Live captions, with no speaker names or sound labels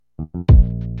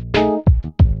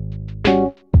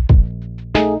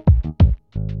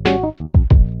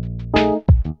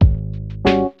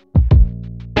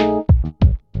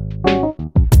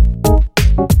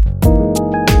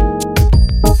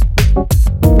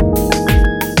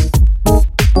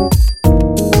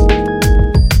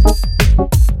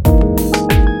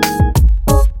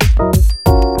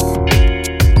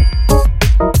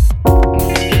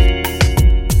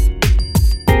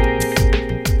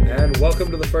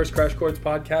Crash Chords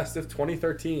podcast of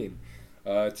 2013.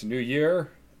 It's a new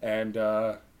year, and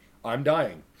I'm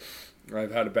dying.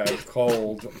 I've had a bad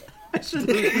cold. I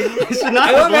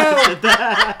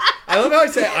love how I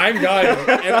say I'm dying,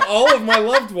 and all of my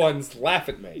loved ones laugh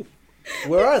at me.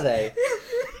 Where are they?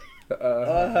 Get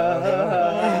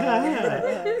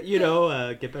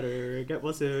better, get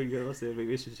well soon, maybe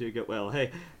we should get well.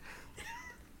 Hey.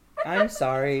 I'm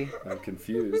sorry. I'm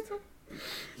confused.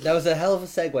 That was a hell of a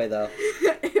segue, though.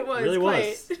 It was. It really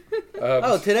great.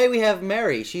 was. Today we have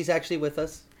Mary. She's actually with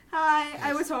us. Hi,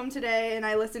 I was home today and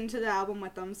I listened to the album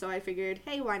with them, so I figured,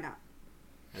 hey, why not?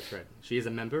 That's right. She is a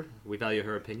member. We value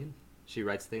her opinion. She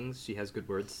writes things. She has good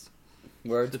words.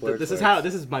 Words. This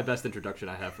is my best introduction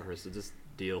I have for her. So just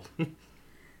deal.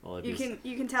 All of You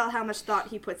can tell how much thought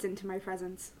he puts into my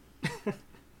presence.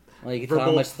 Well, you can tell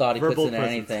how much thought he puts into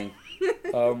presence.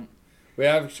 anything. We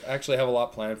actually have a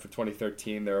lot planned for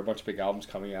 2013. There are a bunch of big albums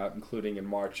coming out, including in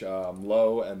March,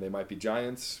 Low and They Might Be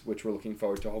Giants, which we're looking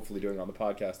forward to hopefully doing on the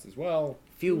podcast as well.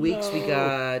 Few weeks we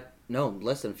got... No,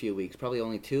 less than a few weeks. Probably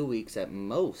only 2 weeks at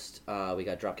most. We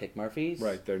got Dropkick Murphys.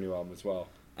 Right, their new album as well.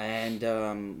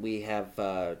 And we have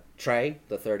Trey,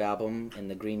 the third album in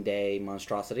the Green Day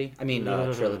monstrosity.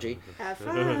 Trilogy. Have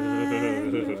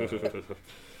fun.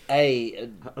 Hey,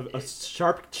 a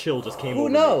sharp chill just came over who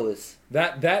me. knows?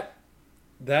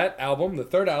 That album, the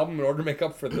third album, in order to make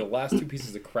up for the last two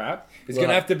pieces of crap, is going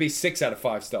to have to be 6 out of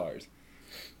 5 stars.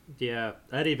 Yeah,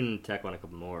 I'd even tack on a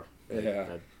couple more.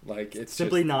 Yeah, it's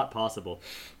simply just not possible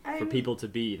for people to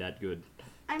be that good.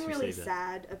 I'm really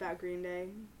sad about Green Day.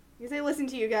 Because I listen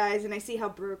to you guys and I see how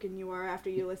broken you are after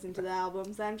you listen to the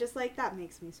albums. I'm just like, that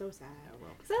makes me so sad.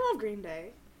 Because I love Green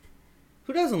Day.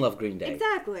 Who doesn't love Green Day?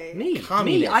 Exactly. Me.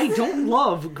 Communist. I don't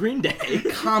love Green Day.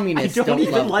 Communists I don't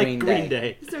even love like Green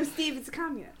Day. So Steve is a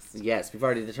communist. Yes, we've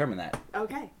already determined that.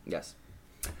 Okay. Yes.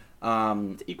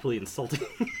 It's equally insulting.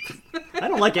 I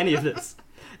don't like any of this.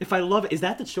 If I love it, is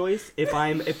that the choice? If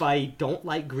I don't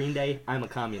like Green Day, I'm a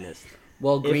communist.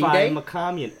 Well, Green if Day... I'm a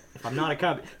communist, if I'm not a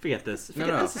communist, forget this. No.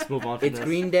 Let's just move on from It's this.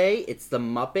 Green Day, it's the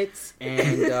Muppets,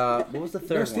 and what was the third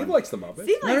No, one? Steve likes the Muppets.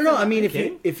 No. I mean,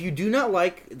 Okay. if you do not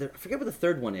like... I forget what the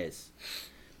third one is.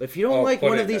 But if you don't like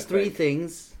one Pudding, of these I three think.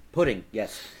 things... Pudding,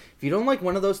 yes. If you don't like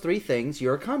one of those three things,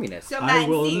 you're a communist. So I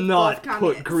will Steve, not both put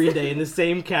communists. Green Day in the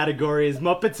same category as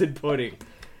Muppets and Pudding,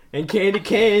 and Candy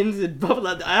Canes and blah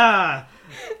blah.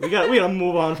 We gotta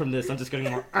move on from this. I'm just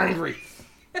getting more angry.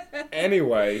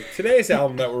 Anyway, today's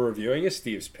album that we're reviewing is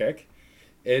Steve's pick.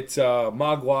 It's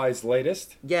Mogwai's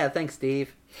latest. Yeah, thanks,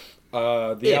 Steve.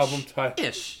 The album title...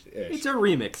 Ish. It's a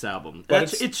remix album.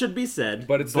 But It should be said.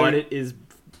 but it is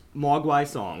Mogwai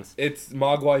songs. It's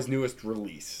Mogwai's newest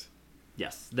release.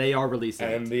 Yes, they are releasing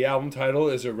And it. the album title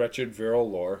is A Wretched Virile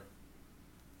Lore.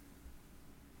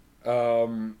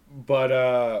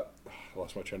 I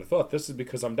lost my train of thought. This is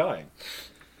because I'm dying.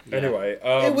 Yeah. Anyway.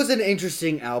 It was an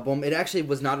interesting album. It actually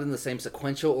was not in the same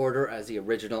sequential order as the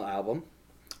original album.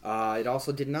 It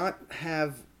also did not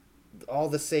have all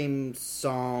the same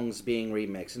songs being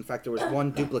remixed. In fact, there was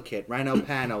one duplicate. Rhino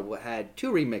Pano had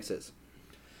 2 remixes.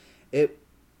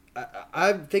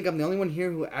 I think I'm the only one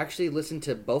here who actually listened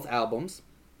to both albums.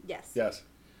 Yes. Yes.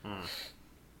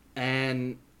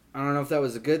 And I don't know if that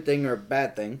was a good thing or a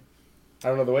bad thing. I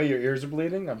don't know, the way your ears are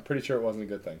bleeding, I'm pretty sure it wasn't a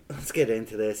good thing. Let's get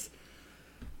into this.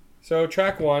 So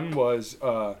track 1 was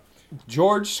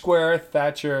George Square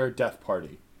Thatcher Death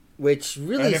Party. Which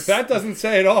really... And if that doesn't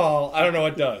say it all, I don't know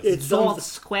what does. It's George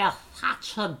Square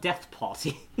Thatcher Death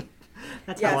Party.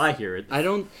 That's Yes. how I hear it. I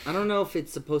don't know if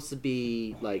it's supposed to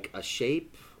be like a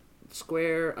shape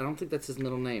square. I don't think that's his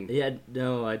middle name. Yeah,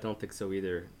 no, I don't think so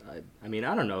either. I mean,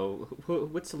 I don't know.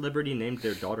 What celebrity named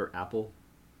their daughter Apple?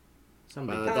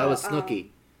 Somebody. That was Snooki.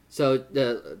 So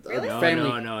the Really?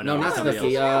 family. No, not somebody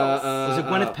Snooki. else. Was it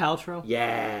Gwyneth Paltrow?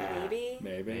 Yeah.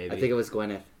 Maybe. I think it was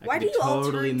Gwyneth. Why could do be you all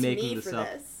totally turn to making me this for up.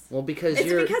 this? Well, because Is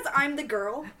you're. it because I'm the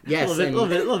girl? Yes, A little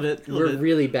bit. we're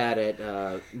really bad at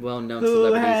well-known Who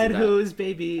celebrities. had and that. whose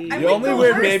baby? I'm The like only the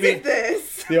weird worst baby- at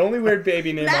this. The only weird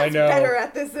baby name I Matt's know better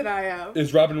at this than I am.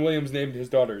 is Robin Williams named his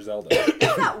daughter Zelda.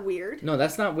 That's not weird. No,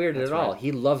 that's not weird That's at all. right.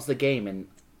 He loves the game, and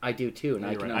I do too, and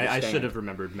I You're can right. understand. I should have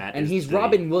remembered Matt. And is he's the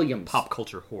Robin Williams. pop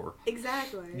culture whore.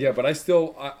 Exactly. Yeah, but I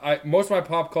still, most of my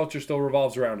pop culture still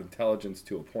revolves around intelligence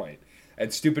to a point.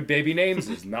 And stupid baby names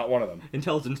is not one of them.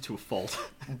 Intelligence to a fault.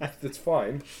 That's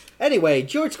fine. Anyway,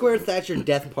 George Square Thatcher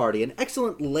Death Party, an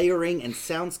excellent layering and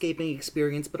soundscaping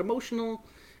experience, but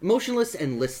emotionless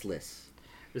and listless.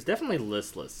 It's definitely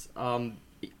listless.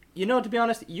 You know, to be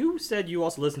honest, you said you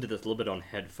also listened to this a little bit on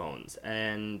headphones,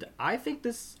 and I think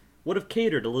this would have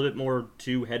catered a little bit more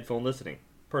to headphone listening,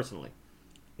 personally.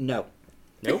 No.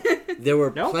 Nope. There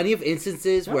were No? plenty of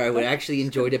instances where I would No. actually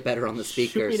enjoyed it better on the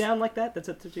speakers. Shoot me down like that? That's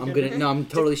what you I'm gonna gonna no, I'm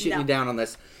totally Just- shooting no. you down on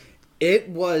this. It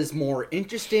was more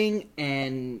interesting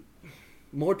and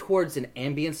more towards an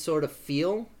ambient sort of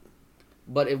feel,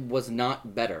 but it was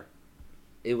not better.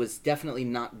 It was definitely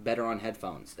not better on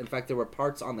headphones. In fact, there were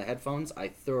parts on the headphones I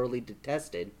thoroughly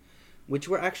detested, which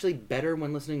were actually better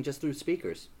when listening just through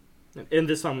speakers. In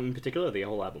this song in particular, or the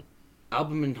whole album?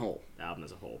 Album in whole. The album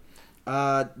as a whole.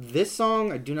 This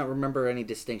song, I do not remember any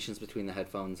distinctions between the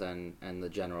headphones and the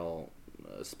general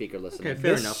speaker listening. Okay,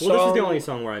 fair This enough. Well, this is the song- only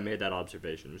song where I made that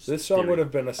observation. which is This song theory. would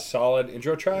have been a solid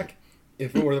intro track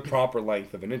if it were the proper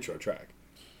length of an intro track.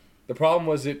 The problem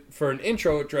was for an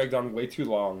intro, it dragged on way too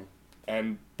long,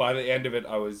 and by the end of it,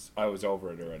 I was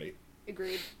over it already.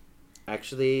 Agreed.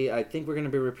 Actually, I think we're going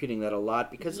to be repeating that a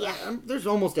lot because Yeah. there's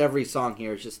almost every song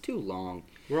here is just too long.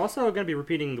 We're also going to be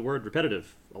repeating the word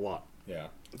repetitive a lot. Yeah.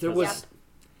 There was,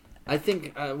 I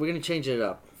think we're going to change it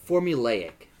up.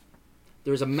 Formulaic.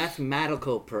 There's a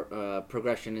mathematical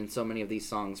progression in so many of these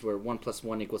songs where 1 +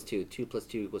 1 = 2, 2 +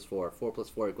 2 = 4, 4 +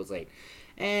 4 = 8,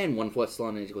 and 1 +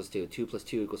 1 = 2, 2 +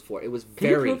 2 = 4. It was Can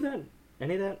very. you prove that?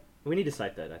 Any of that? We need to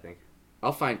cite that, I think.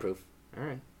 I'll find proof. All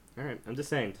right. I'm just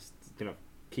saying, just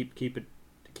keep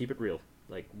it real.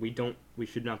 Like we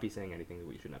should not be saying anything that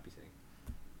we should not be saying.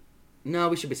 No,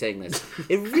 we should be saying this.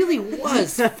 It really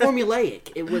was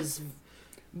formulaic. It was,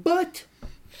 but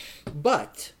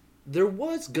there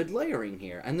was good layering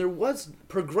here, and there was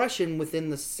progression within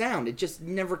the sound. It just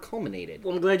never culminated.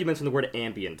 Well, I'm glad you mentioned the word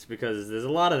ambient because there's a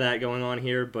lot of that going on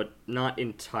here, but not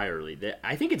entirely.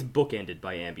 I think it's bookended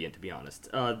by ambient, to be honest.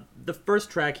 The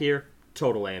first track here,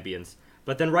 total ambience.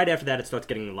 But then right after that, it starts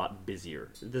getting a lot busier.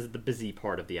 This is the busy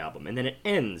part of the album. And then it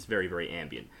ends very, very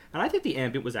ambient. And I think the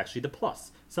ambient was actually the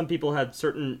plus. Some people had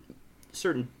certain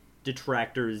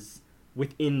detractors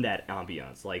within that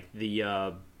ambience, like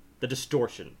the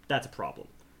distortion. That's a problem.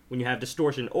 When you have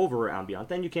distortion over ambient,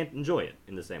 then you can't enjoy it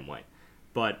in the same way.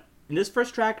 But in this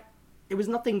first track, it was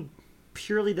nothing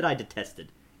purely that I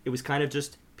detested. It was kind of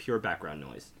just pure background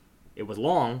noise. It was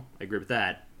long, I agree with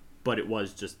that, but it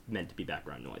was just meant to be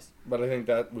background noise. But I think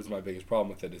that was my biggest problem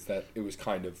with it, is that it was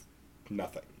kind of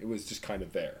nothing. It was just kind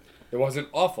of there. It wasn't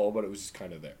awful, but it was just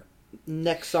kind of there.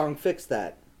 Next song fixed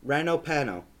that. Rano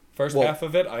Pano. First Well- half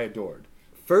of it, I adored.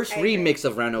 First I agree. remix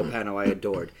of Rano Pano I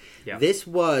adored. Yeah. This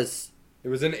was It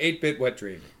was an 8-bit wet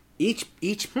dream. each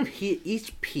piece,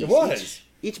 It was.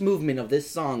 each movement of this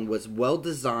song was well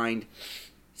designed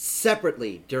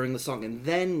separately during the song and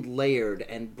then layered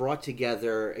and brought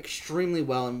together extremely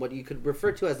well in what you could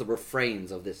refer to as the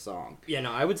refrains of this song. Yeah,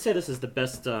 no, I would say this is the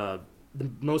best, the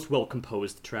most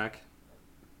well-composed track.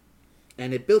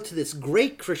 And it built to this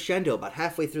great crescendo about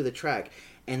halfway through the track,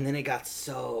 and then it got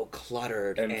so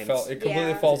cluttered And it completely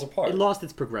Yeah. falls apart. It lost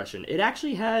its progression. It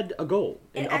actually had a goal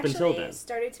up until then.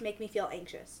 started to make me feel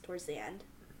anxious towards the end.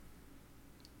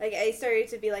 Like, I started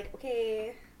to be like,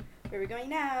 okay, where are we going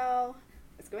now?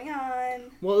 What's going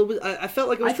on? Well, it was. I felt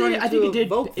like it was trying to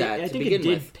evoke that I to think begin it did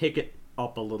with. pick it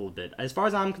up a little bit. As far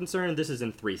as I'm concerned, this is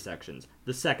in 3 sections.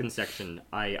 The second section,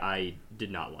 I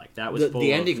did not like. That was The full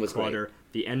ending of was great. clutter.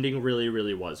 The ending really,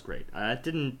 really was great. That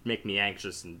didn't make me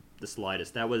anxious in the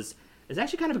slightest. It's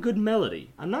actually kind of a good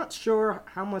melody. I'm not sure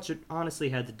how much it honestly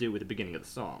had to do with the beginning of the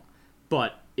song,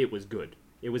 but it was good.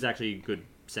 It was actually a good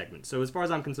segment. So as far as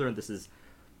I'm concerned, this is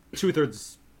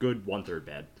 2/3 good, 1/3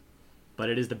 bad. But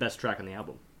it is the best track on the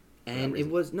album. And it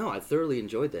was I thoroughly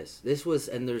enjoyed this. This was,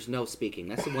 and there's no speaking.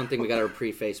 That's the one thing we got to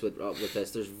preface with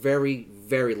this. There's very,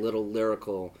 very little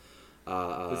lyrical.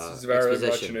 This is very much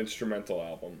exposition. an instrumental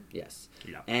album. Yes,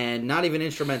 Yeah. and not even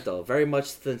instrumental. Very much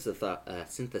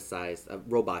synthesized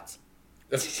robots.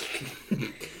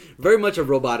 Very much a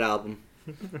robot album.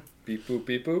 Beep boop,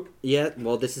 beep boop. Yeah,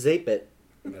 well, this is 8-bit,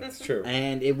 That's true.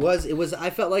 and it was. I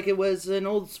felt like it was an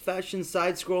old-fashioned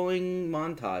side-scrolling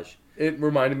montage. It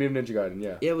reminded me of Ninja Gaiden,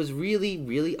 yeah. It was really,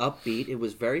 really upbeat. It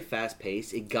was very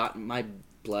fast-paced. It got my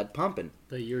blood pumping.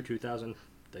 The year 2000.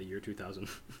 The year 2000.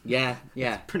 Yeah,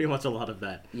 yeah. Pretty much a lot of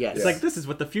that. Yes. It's like, this is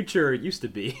what the future used to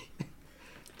be.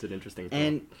 It's an interesting thought.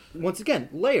 And once again,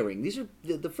 layering. These are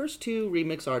the first two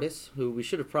remix artists who we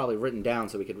should have probably written down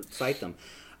so we could cite them.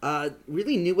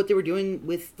 Really knew what they were doing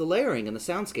with the layering and the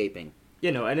soundscaping.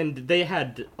 You know, and then they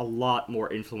had a lot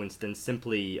more influence than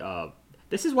simply.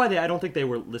 This is why I don't think they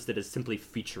were listed as simply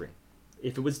featuring.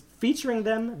 If it was featuring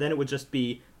them, then it would just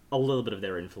be a little bit of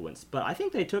their influence. But I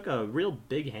think they took a real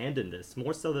big hand in this,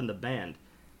 more so than the band.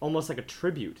 Almost like a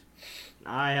tribute.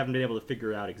 I haven't been able to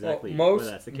figure out exactly whether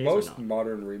that's the case or most not.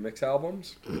 modern remix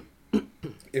albums,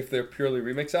 if they're purely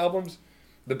remix albums,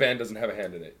 the band doesn't have a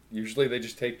hand in it. Usually they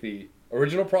just take the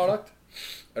original product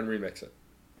and remix it.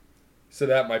 So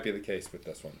that might be the case with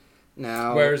this one.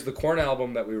 Now, Whereas the Korn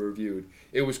album that we reviewed,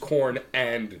 it was Korn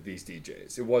and these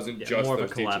DJs. It wasn't just more of a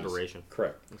those collaboration. DJs.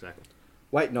 Correct. Exactly.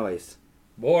 White Noise.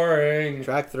 Boring.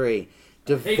 Track 3.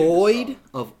 this Devoid song.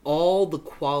 of all the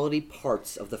quality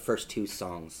parts of the first two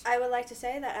songs. I would like to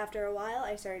say that after a while,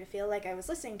 I started to feel like I was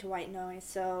listening to White Noise,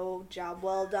 so job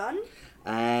well done.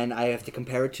 And I have to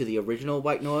compare it to the original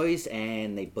White Noise,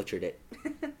 and they butchered it.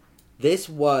 This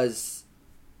was...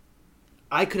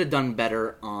 I could have done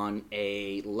better on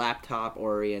a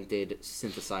laptop-oriented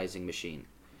synthesizing machine.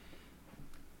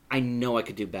 I know I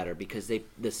could do better because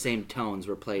the same tones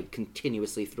were played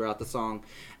continuously throughout the song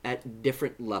at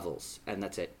different levels, and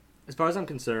that's it. As far as I'm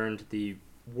concerned, the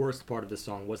worst part of this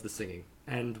song was the singing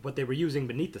and what they were using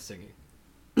beneath the singing.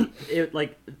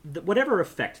 Whatever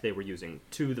effect they were using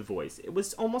to the voice, it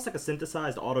was almost like a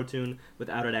synthesized auto-tune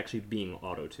without it actually being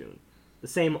auto-tune. The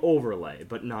same overlay,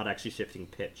 but not actually shifting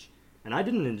pitch. And I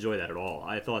didn't enjoy that at all.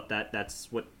 I thought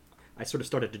that's what I sort of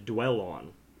started to dwell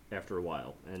on after a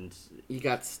while. And You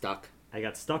got stuck. I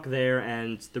got stuck there,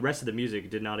 and the rest of the music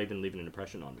did not even leave an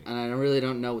impression on me. And I really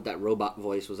don't know what that robot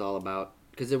voice was all about.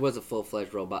 Because it was a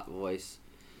full-fledged robot voice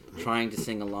trying to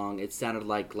sing along. It sounded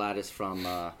like Gladys from...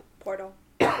 Portal.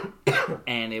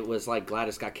 and it was like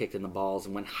Gladys got kicked in the balls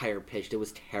and went higher-pitched. It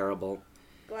was terrible.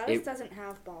 Gladys doesn't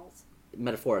have balls.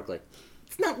 Metaphorically.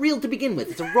 It's not real to begin with.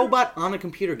 It's a robot on a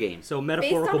computer game. So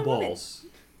metaphorical Based on a woman. balls.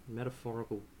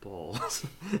 Metaphorical balls.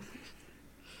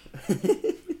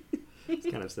 It's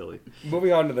kind of silly.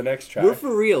 Moving on to the next track. We're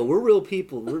for real. We're real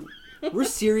people. We're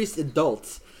serious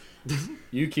adults.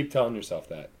 You keep telling yourself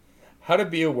that. How to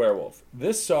Be a Werewolf.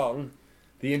 This song,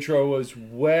 the intro was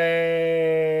way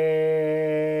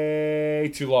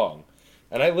too long.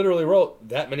 And I literally wrote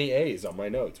that many A's on my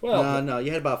notes. Well, No,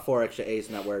 you had about 4 extra A's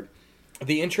in that word.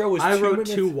 the intro was I 2 wrote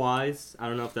minutes. 2 Y's. I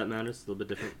don't know if that matters. It's a little bit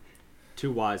different.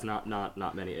 2 Y's, not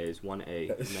many A's. 1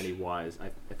 A, many Y's.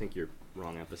 I think you're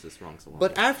wrong emphasis, wrong salon.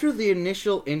 But after the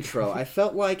initial intro, I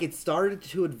felt like it started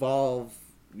to evolve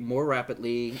more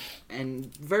rapidly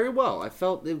and very well. I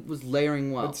felt it was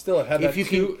layering well. But still, it had If that you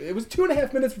two... It was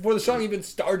 2.5 minutes before the song even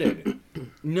started.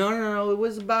 No. It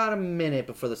was about a minute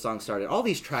before the song started. All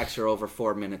these tracks are over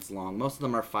 4 minutes long. Most of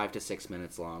them are 5 to 6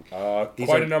 minutes long. These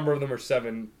Quite are- a number of them are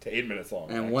 7 to 8 minutes long.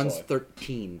 And actually. one's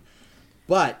 13.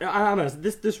 But I'm honest,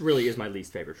 this really is my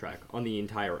least favorite track on the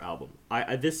entire album.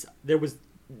 There was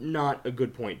not a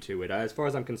good point to it. As far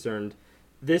as I'm concerned,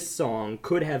 this song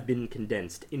could have been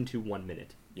condensed into 1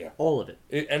 minute. Yeah. All of it.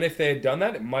 And if they had done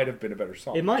that, it might have been a better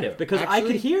song. It might have, because I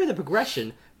Actually- could hear the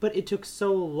progression, but it took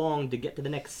so long to get to the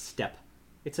next step.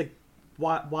 It's like,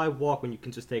 why walk when you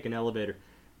can just take an elevator?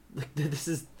 Like, this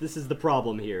is the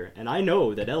problem here, and I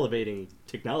know that elevating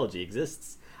technology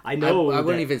exists. I know. I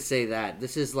wouldn't that- even say that.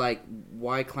 This is like,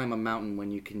 why climb a mountain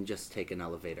when you can just take an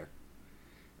elevator?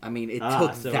 I mean, it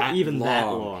took so that even long. that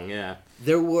long, yeah.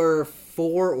 There were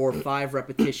 4 or 5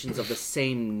 repetitions of the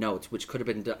same notes, which could have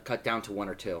been cut down to 1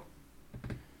 or 2,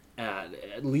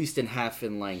 at least in half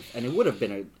in length, and it would have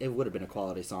been a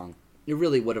quality song. It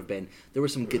really would have been. There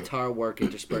was some guitar work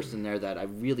interspersed in there that I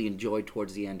really enjoyed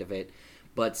towards the end of it,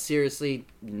 but seriously,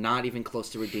 not even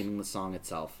close to redeeming the song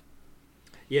itself.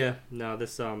 Yeah, no,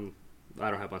 this I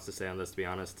don't have much to say on this, to be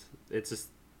honest. It's just,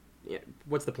 yeah,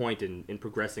 what's the point in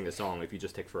progressing a song if you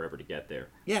just take forever to get there?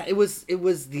 Yeah, it was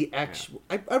the actual...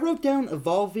 I wrote down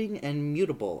evolving and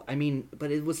mutable. I mean,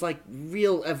 but it was like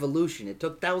real evolution. It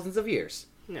took thousands of years.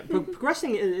 Yeah,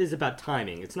 progressing is about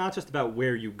timing. It's not just about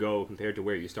where you go compared to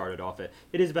where you started off at.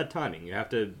 It is about timing. You have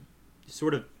to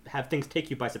sort of have things take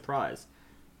you by surprise.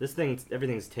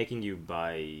 Everything's taking you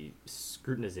by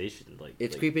scrutinization.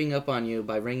 It's creeping up on you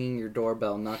by ringing your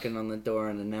doorbell, knocking on the door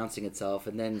and announcing itself,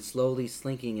 and then slowly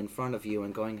slinking in front of you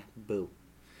and going, boo.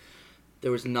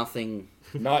 There was nothing...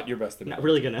 Not your best Not analogy.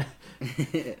 really gonna...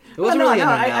 It wasn't really an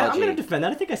I'm analogy. gonna defend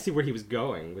that. I think I see where he was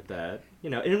going with that.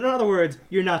 You know, in other words,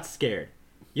 you're not scared.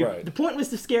 Right. The point was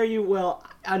to scare you. Well,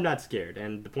 I'm not scared,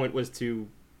 and the point was to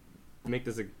make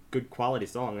this a good quality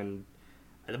song. And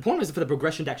the point was for the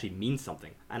progression to actually mean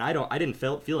something. And I didn't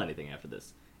feel anything after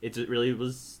this. It really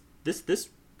was. This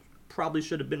probably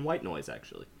should have been White Noise,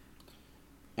 actually.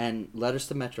 And Letters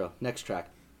to Metro, next track.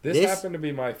 This happened to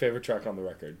be my favorite track on the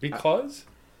record because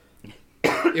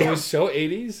it was so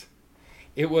 80s.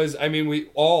 It was, I mean, we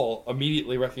all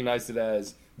immediately recognized it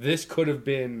as this could have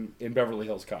been in Beverly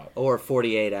Hills Cop. Or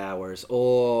 48 Hours,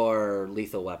 or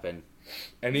Lethal Weapon.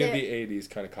 Any of the 80s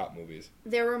kind of cop movies.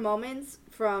 There were moments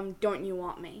from Don't You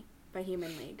Want Me by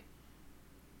Human League.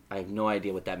 I have no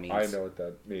idea what that means. I know what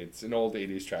that means. It's an old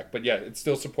 80s track. But yeah, it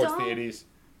still supports the 80s.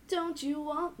 Don't you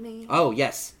want me? Oh,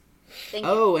 yes. Thank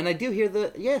you. Oh, and I do hear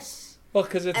the... Yes. Well,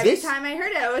 because it's... Every time I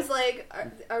heard it, I was like,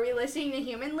 are we listening to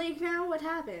Human League now? What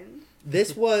happened?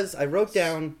 This was... I wrote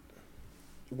down,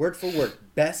 word for word,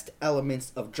 best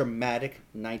elements of dramatic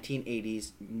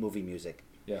 1980s movie music.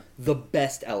 Yeah. The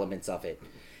best elements of it.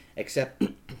 Except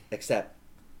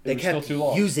they was still kept too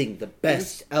long. using the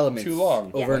best elements too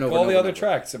long. over and over. All and the over other and over.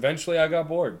 tracks. Eventually, I got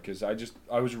bored because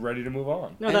I was ready to move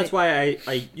on. No, And that's it- why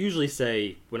I usually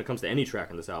say, when it comes to any track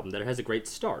on this album, that it has a great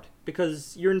start.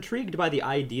 Because you're intrigued by the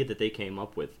idea that they came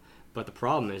up with. But the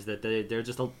problem is that they're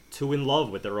just too in love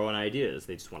with their own ideas.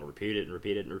 They just want to repeat it and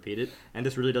repeat it and repeat it. And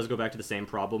this really does go back to the same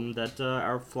problem that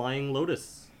our Flying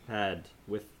Lotus had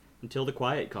with Until the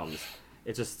Quiet Comes.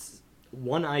 It's just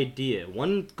one idea,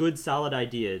 one good solid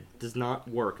idea does not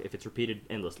work if it's repeated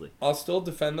endlessly. I'll still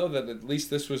defend, though, that at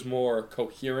least this was more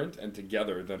coherent and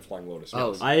together than Flying Lotus Oh,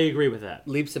 was. I agree with that.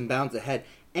 Leaps and bounds ahead.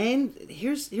 And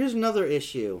here's another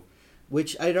issue,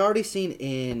 which I'd already seen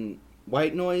in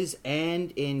White Noise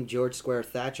and in George Square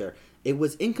Thatcher. It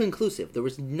was inconclusive. There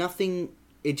was nothing.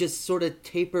 It just sort of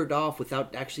tapered off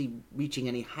without actually reaching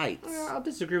any heights. I'll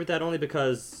disagree with that only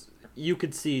because you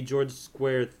could see George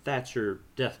Square Thatcher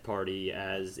Death Party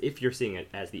as, if you're seeing it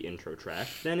as the intro track,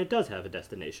 then it does have a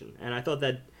destination. And I thought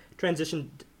that transitioned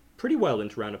pretty well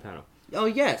into Round of Pano. Oh,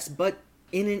 yes, but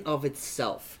in and of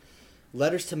itself.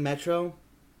 Letters to Metro,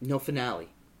 no finale.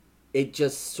 It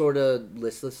just sort of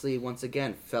listlessly, once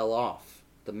again, fell off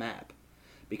the map.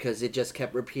 Because it just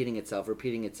kept repeating itself.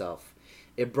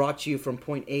 It brought you from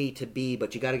point A to B,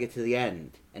 but you got to get to the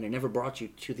end. And it never brought you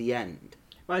to the end.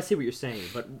 Well, I see what you're saying,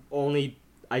 but only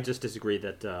I just disagree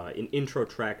that an intro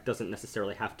track doesn't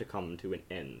necessarily have to come to an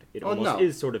end. It almost no.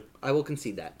 is sort of I will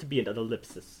concede that. to be an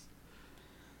ellipsis.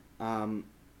 And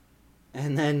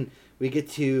then we get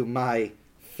to my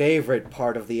favorite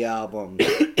part of the album,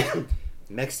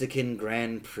 Mexican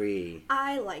Grand Prix.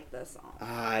 I like this song.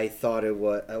 I thought it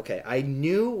was... Okay, I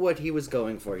knew what he was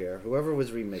going for here. Whoever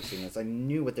was remixing this, I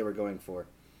knew what they were going for.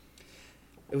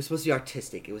 It was supposed to be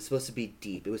artistic. It was supposed to be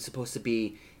deep. It was supposed to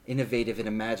be innovative and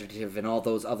imaginative and all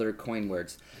those other coin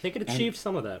words. I think it achieved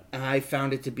some of that. And I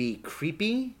found it to be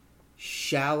creepy,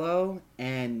 shallow,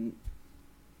 and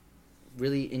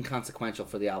really inconsequential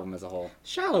for the album as a whole.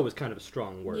 Shallow is kind of a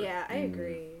strong word. Yeah, I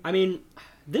agree. I mean,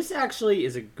 this actually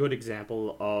is a good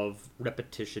example of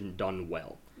repetition done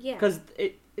well. Yeah. Because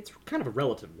it's kind of a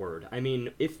relative word. I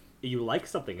mean, if you like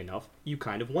something enough, you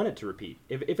kind of want it to repeat.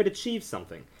 If it achieves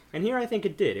something. And here I think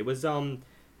it did. It was,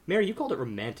 Mary, you called it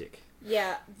romantic.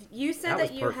 Yeah, you said That that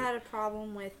was you perfect. had a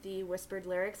problem with the whispered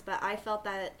lyrics, but I felt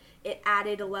that it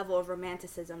added a level of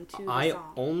romanticism to the I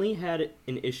song. only had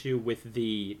an issue with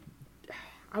the...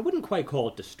 I wouldn't quite call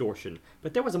it distortion,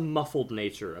 but there was a muffled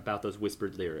nature about those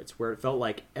whispered lyrics, where it felt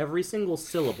like every single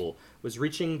syllable was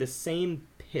reaching the same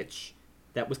pitch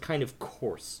that was kind of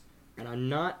coarse. And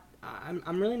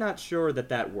I'm really not sure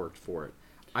that worked for it.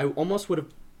 I almost would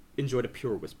have enjoyed a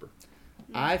pure whisper.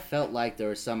 I felt like there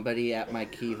was somebody at my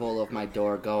keyhole of my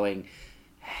door going,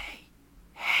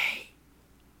 hey,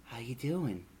 how you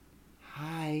doing?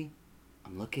 Hi,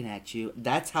 I'm looking at you.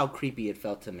 That's how creepy it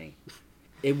felt to me.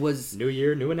 It was... New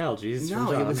year, new analogies. No,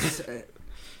 from it John. was...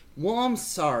 well, I'm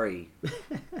sorry.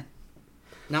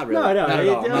 Not really. No, Not at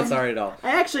all. I'm it, not sorry at all.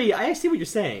 I see what you're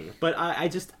saying, but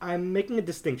I'm making a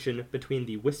distinction between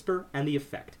the whisper and the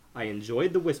effect. I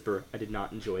enjoyed the whisper, I did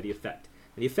not enjoy the effect.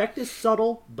 And the effect is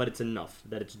subtle, but it's enough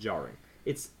that it's jarring.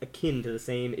 It's akin to the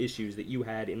same issues that you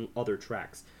had in other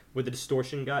tracks, where the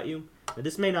distortion got you. Now,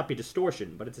 this may not be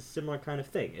distortion, but it's a similar kind of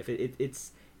thing. If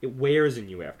it wears in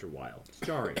you after a while. It's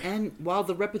jarring. And while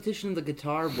the repetition of the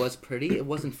guitar was pretty, it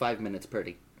wasn't 5 minutes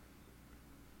pretty.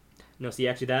 No, see,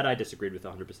 actually, that I disagreed with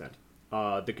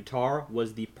 100%. The guitar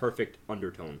was the perfect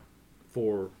undertone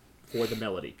for the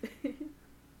melody.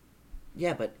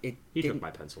 Yeah, but it He didn't... took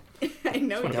my pencil. I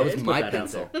know Just you That was did. Put my that out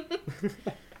pencil.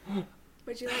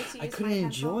 Would you like to use I couldn't my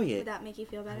enjoy pencil? it. Would that make you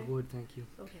feel better? would, thank you.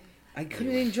 Okay. I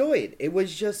couldn't enjoy it. It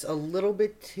was just a little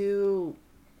bit too...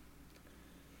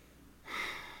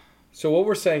 So what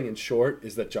we're saying in short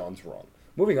is that John's wrong.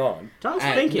 Moving on. John's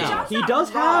And thinking. no. He John's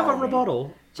does not have a wrong.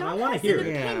 rebuttal. John and I want to has hear an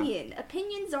it. Yeah. opinion.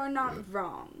 Opinions are not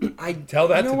wrong. I Tell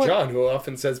that you know to what? John, who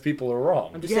often says people are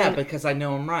wrong. I'm just Yeah, saying- because I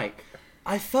know I'm right.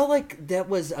 I felt like that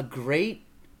was a great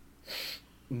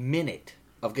minute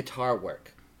of guitar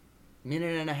work.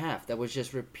 Minute and a half that was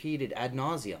just repeated ad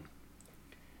nauseum.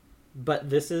 But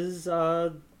this is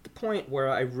the point where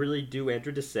I really do,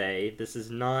 Andrew, to say this is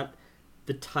not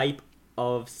the type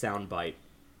of soundbite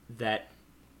that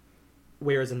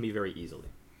wears on me very easily.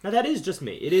 Now, that is just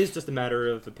me. It is just a matter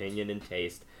of opinion and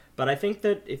taste. But I think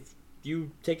that if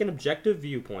you take an objective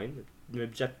viewpoint, an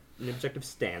objective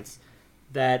stance,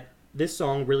 that this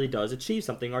song really does achieve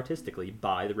something artistically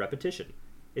by the repetition.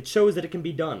 It shows that it can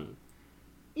be done.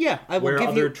 Yeah, I will Where give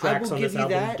other you. tracks I will on give this you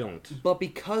album that. don't. But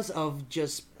because of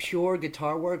just pure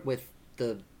guitar work with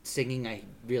the singing, I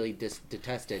really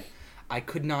detested. I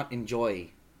could not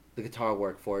enjoy the guitar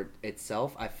work for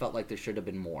itself. I felt like there should have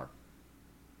been more.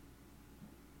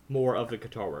 More of the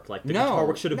guitar work. Like, the No, guitar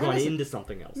work should have not gone as a- into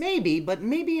something else. Maybe, but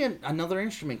maybe another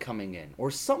instrument coming in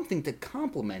or something to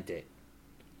complement it.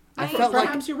 I I- felt like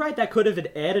Perhaps you're right. That could have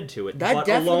added to it. That but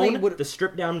definitely alone, would- the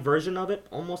stripped down version of it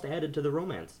almost added to the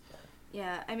romance.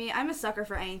 Yeah, I mean, I'm a sucker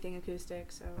for anything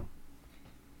acoustic, so.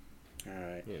 all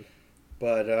right. Yeah.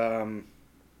 But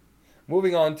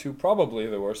Moving on to probably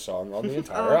the worst song on the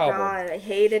entire Oh album. god, I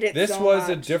hated it This so was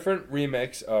a much. different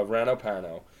remix of Rano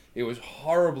Pano. It was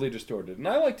horribly distorted. And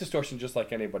I like distortion just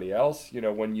like anybody else,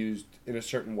 when used in a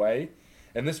certain way.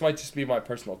 And this might just be my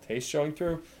personal taste showing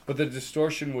through. But the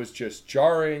distortion was just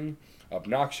jarring,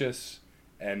 obnoxious,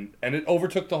 and it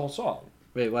overtook the whole song.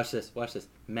 wait, watch this. Watch this.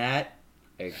 Matt,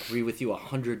 I agree with you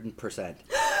 100%.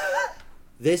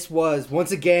 This was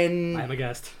once again. I am a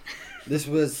guest. This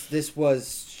was.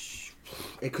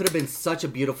 It could have been such a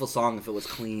beautiful song if it was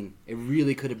clean. It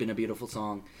really could have been a beautiful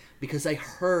song because I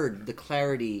heard the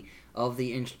clarity of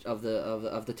the of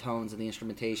the tones and the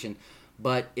instrumentation,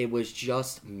 but it was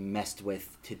just messed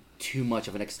with to too much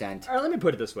of an extent. All right, let me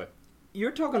put it this way.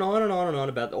 You're talking on and on and on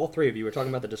about, all three of you were talking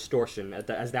about the distortion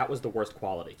as that was the worst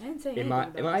quality. I didn't say In anything my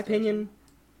about in my distortion.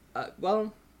 opinion,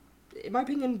 in my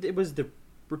opinion, it was the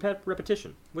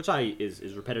repetition, which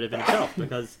is repetitive in itself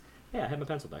because, yeah, I had my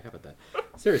pencil back. How about that?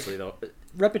 Seriously, though,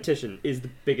 repetition is the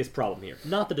biggest problem here,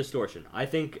 not the distortion. I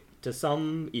think to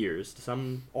some ears, to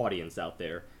some audience out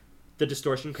there, the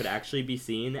distortion could actually be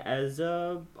seen as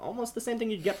almost the same thing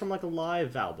you'd get from like a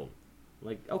live album.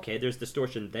 Like, okay, there's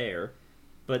distortion there,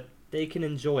 but they can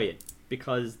enjoy it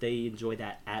because they enjoy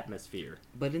that atmosphere.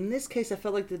 But in this case, I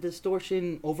felt like the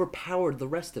distortion overpowered the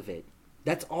rest of it.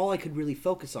 That's all I could really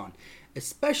focus on,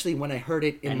 especially when I heard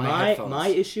it in And my headphones. my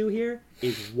issue here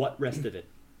is what rest of it.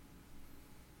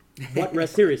 What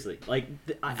rest? Seriously, like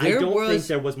I There don't think was-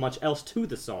 there was much else to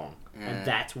the song, Uh, and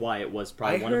that's why it was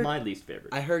probably I one of heard- my least favorites.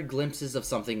 I heard glimpses of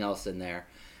something else in there,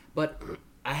 but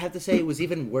I have to say it was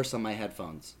even worse on my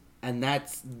headphones. And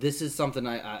this is something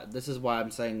this is why I'm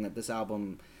saying that this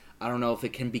album, I don't know if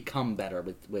it can become better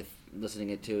with listening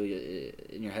it to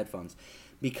in your headphones,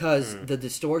 because the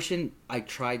distortion, I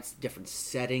tried different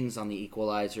settings on the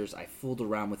equalizers, I fooled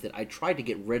around with it, I tried to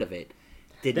get rid of it,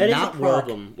 did That is not a work.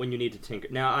 problem when you need to tinker.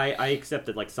 Now, I accept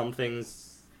that like some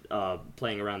things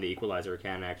playing around the equalizer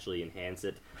can actually enhance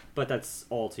it, but that's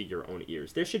all to your own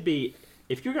ears. There should be,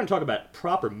 if you're going to talk about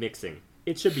proper mixing,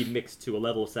 it should be mixed to a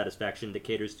level of satisfaction that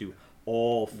caters to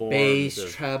all forms Bass, of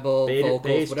treble, vocals,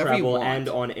 bass, whatever treble, you want. and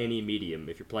on any medium.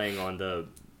 If you're playing on the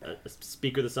a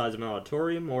speaker the size of an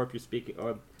auditorium, or if you're speaking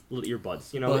or little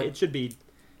earbuds, But- it should be.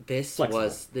 This flexible.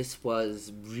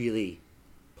 was really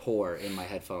poor in my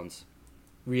headphones.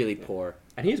 Really poor.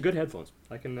 And he has good headphones.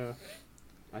 I can You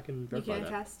verify can that.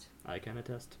 attest. I can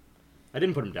attest. I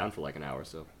didn't put him down for like an hour,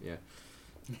 so yeah.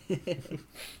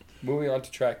 Moving on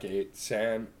to track 8,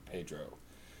 San Pedro.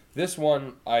 This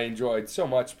one I enjoyed so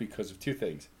much because of two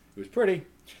things. It was pretty,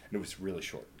 and it was really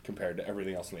short compared to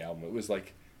everything else on the album. It was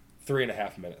like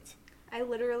 3.5 minutes. I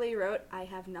literally wrote, I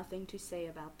have nothing to say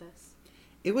about this.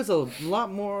 It was a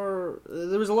lot more.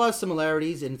 There was a lot of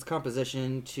similarities in its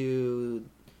composition to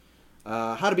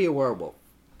How to Be a Werewolf.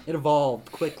 It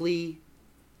evolved quickly,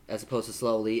 as opposed to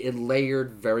slowly. It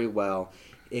layered very well.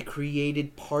 It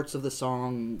created parts of the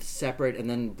song separate and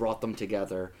then brought them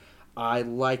together. I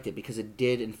liked it because it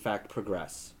did, in fact,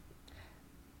 progress.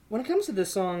 When it comes to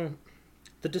this song,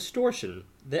 the distortion,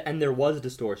 and there was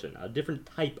distortion, a different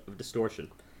type of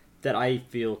distortion, that I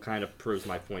feel kind of proves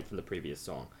my point from the previous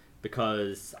song.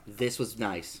 Because This was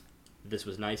nice. this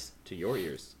was nice to your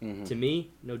ears. Mhm. To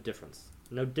me, no difference.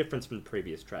 No difference from the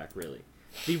previous track, really.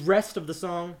 The rest of the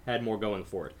song had more going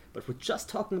for it. But if we're just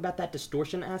talking about that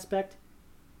distortion aspect,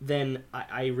 then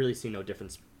I really see no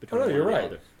difference Oh, between no, one you're and the right.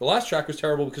 other. The last track was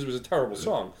terrible because it was a terrible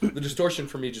song. The distortion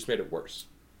for me just made it worse.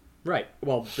 Right.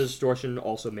 Well, the distortion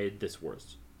also made this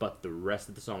worse, but the rest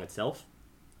of the song itself,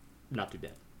 not too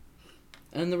bad.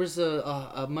 And there was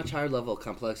a much higher level of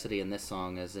complexity in this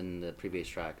song as in the previous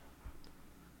track.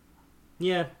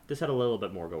 Yeah, this had a little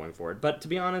bit more going for it, but to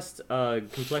be honest,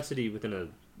 complexity within a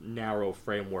narrow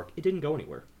framework, it didn't go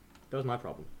anywhere. That was my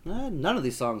problem. None of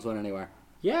these songs went anywhere.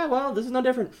 Yeah, well, this is no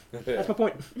different. That's my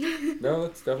point. No,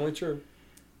 that's definitely true.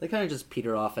 They kind of just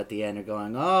peter off at the end and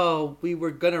going, oh, we were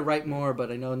going to write more,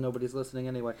 but I know nobody's listening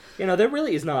anyway. You know, there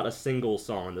really is not a single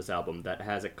song on this album that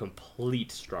has a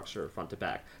complete structure front to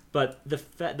back. But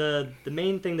the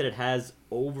main thing that it has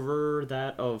over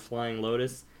that of Flying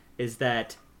Lotus is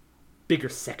that bigger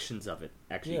sections of it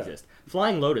actually exist.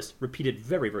 Flying Lotus repeated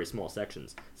very, very small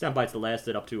sections. Sound bites that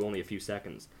lasted up to only a few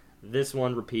seconds. This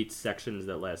one repeats sections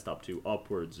that last up to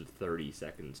upwards of 30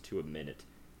 seconds to a minute.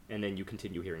 And then you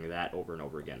continue hearing that over and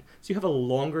over again. So you have a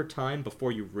longer time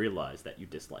before you realize that you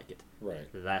dislike it. Right.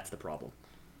 That's the problem.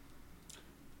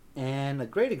 And a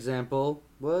great example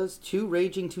was Two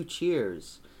Raging Two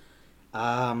Cheers.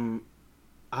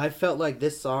 I felt like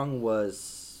this song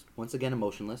was, once again,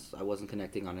 emotionless. I wasn't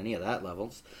connecting on any of that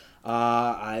levels.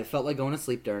 I felt like going to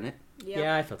sleep during it. Yep.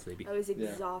 Yeah, I felt sleepy. I was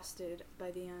exhausted by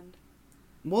the end.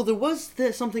 Well, there was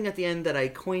something at the end that I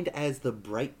coined as the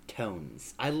bright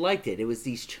tones. I liked it. It was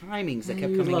these chimings that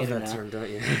kept coming in and out. don't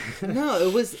you? No,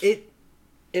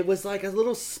 it was like a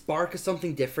little spark of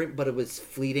something different, but it was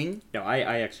fleeting. No,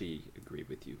 I actually agree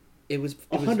with you. It was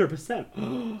 100%. Oh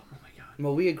my god.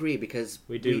 Well, we agree because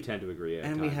We do tend to agree. At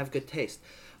and we times. have good taste.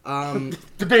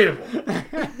 Debatable.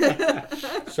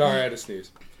 Sorry, I had to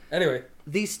sneeze. Anyway.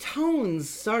 These tones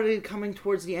started coming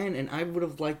towards the end, and I would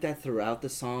have liked that throughout the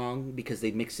song because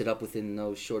they mix it up within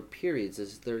those short periods.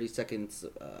 As 30 seconds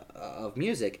of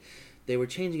music, they were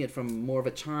changing it from more of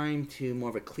a chime to more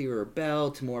of a clearer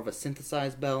bell to more of a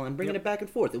synthesized bell and bringing it back and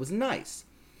forth. It was nice,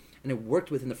 and it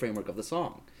worked within the framework of the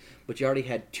song. But you already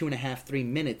had 2.5, 3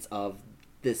 minutes of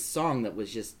this song that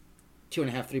was just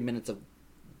 2.5, 3 minutes of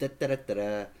da da da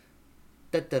da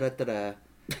da da da da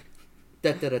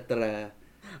da da da da.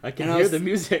 I can hear the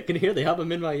music. I can hear the album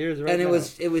in my ears right now. And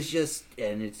it was just,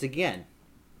 and it's again,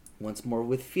 once more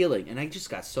with feeling. And I just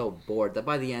got so bored that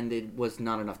by the end it was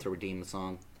not enough to redeem the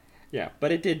song. Yeah,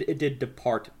 but it did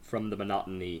depart from the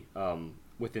monotony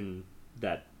within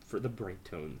that, for the bright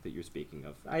tone that you're speaking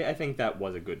of. I think that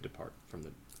was a good depart from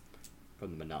the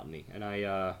monotony. And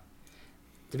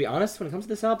to be honest, when it comes to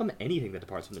this album, anything that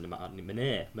departs from the monotony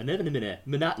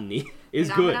is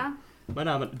good.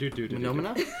 Phenomena?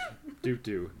 Phenomena? Do.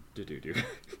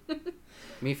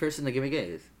 Me first and the Gimme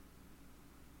Gays.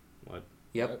 What?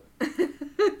 Yep.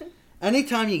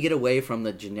 Anytime you get away from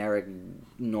the generic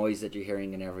noise that you're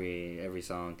hearing in every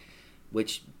song,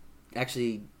 which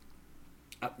actually,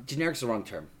 generic's the wrong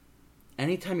term.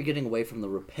 Anytime you're getting away from the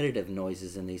repetitive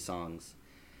noises in these songs.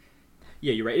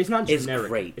 Yeah, you're right. It's not generic. It's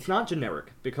great. It's not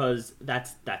generic because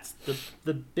that's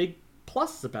the big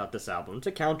plus about this album,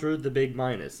 to counter the big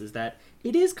minus, is that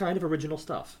it is kind of original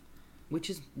stuff. Which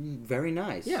is very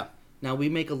nice. Yeah. Now, we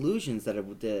make illusions that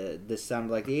this sounded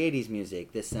like the 80s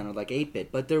music, this sounded like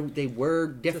 8-bit, but they were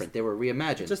different. They were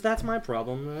reimagined. Just that's my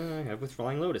problem I have with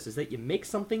Flying Lotus, is that you make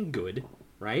something good,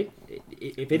 right?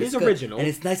 If it is good. original... And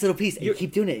it's a nice little piece, and you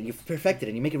keep doing it, and you perfect it,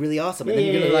 and you make it really awesome, and Yeah,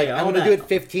 then you're going to yeah, I'm all going to do that. it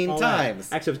 15 All that.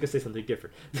 times. Actually, I was going to say something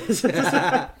different.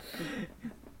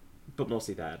 But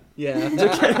mostly that. Yeah.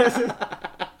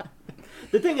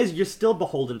 The thing is, you're still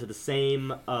beholden to the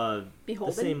same...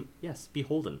 Beholden? Yes,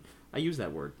 beholden. I use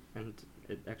that word, and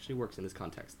it actually works in this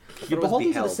context. it You're was beholden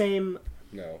to the beheld. same...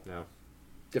 No. No.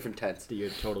 Different tense.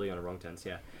 You're totally on a wrong tense,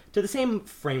 yeah. To the same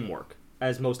framework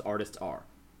as most artists are.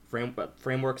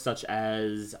 Framework such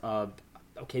as,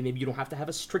 okay, maybe you don't have to have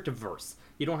a strict verse.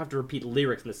 You don't have to repeat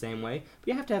lyrics in the same way, but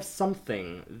you have to have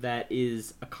something that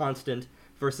is a constant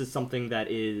versus something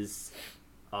that is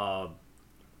a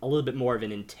little bit more of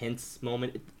an intense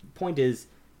moment. The point is,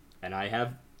 and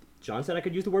John said I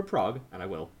could use the word prog, and I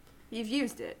will. You've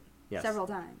used it several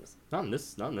times. Not in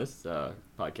this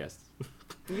podcast.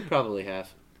 You probably have.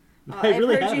 I I've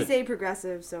really heard you haven't. say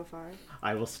progressive so far.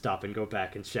 I will stop and go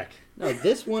back and check. No,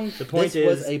 this one, The point this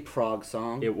was is- a prog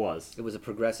song. It was. It was a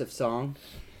progressive song.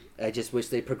 I just wish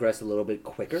they progressed a little bit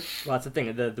quicker. Well, that's the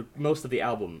thing. The most of the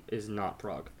album is not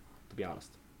prog, to be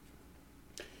honest.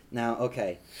 Now,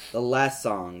 okay, the last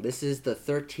song. This is the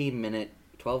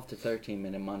 12 to 13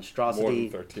 minute monstrosity More than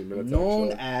 13 minutes,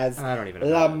 known actually. as I don't even know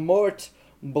La that. Mort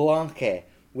Blanche,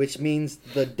 which means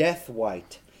the death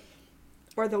white.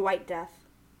 Or the White Death.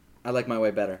 I like my way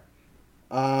better.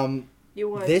 You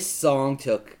would. This song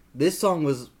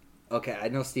was okay. I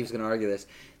know Steve's gonna argue this.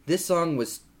 This song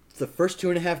was the first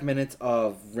 2.5 minutes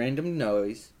of random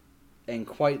noise, and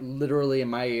quite literally in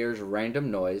my ears,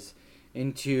 random noise,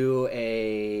 into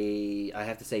I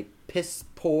have to say, piss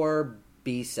poor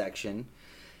B section,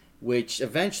 which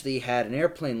eventually had an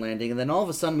airplane landing, and then all of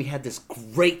a sudden we had this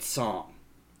great song,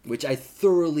 which I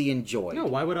thoroughly enjoyed. No,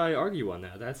 why would I argue on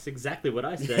that? That's exactly what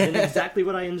I said, and exactly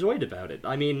what I enjoyed about it.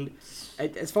 I mean,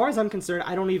 as far as I'm concerned,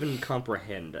 I don't even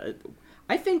comprehend.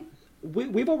 I think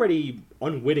we've already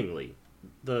unwittingly,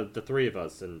 the three of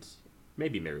us, and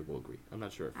maybe Mary will agree. I'm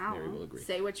not sure if I Mary don't will know. agree.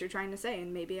 Say what you're trying to say,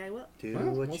 and maybe I will. Do Well,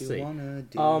 what we'll you see. wanna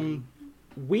do.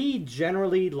 We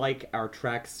generally like our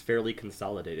tracks fairly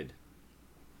consolidated.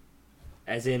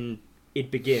 As in,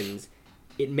 it begins,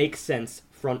 it makes sense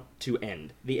front to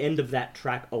end. The end of that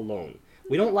track alone.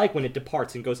 We don't like when it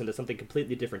departs and goes into something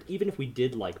completely different, even if we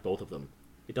did like both of them.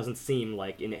 It doesn't seem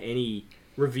like in any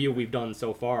review we've done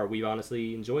so far, we've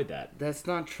honestly enjoyed that. That's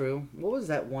not true. What was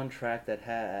that one track that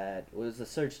had? It was the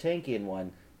Serge Tankian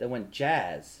one that went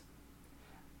jazz.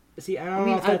 See, I don't mean,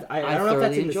 know if that's, I don't know if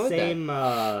that's thoroughly in the enjoyed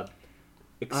that. same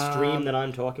extreme that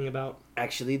I'm talking about.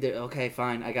 Actually, okay,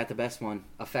 fine. I got the best one,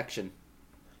 Affection,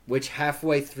 which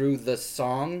halfway through the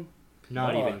song,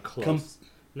 Not Oh, even close.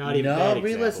 Not even no, that example.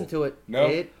 re-listen to it. No.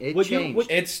 It Would you- changed.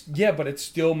 would- But it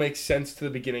still makes sense to the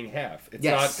beginning half. It's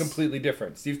Yes. not completely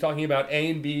different. Steve's talking about A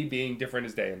and B being different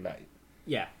as day and night.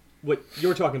 Yeah. What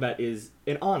you're talking about is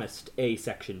an honest A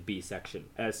section, B section,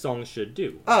 as songs should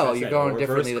do. Oh, Like I you're said, going or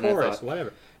differently verse, than I chorus, thought.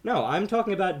 whatever. No, I'm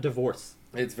talking about divorce.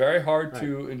 It's very hard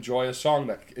to enjoy a song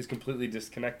that is completely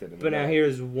disconnected. In the But now middle.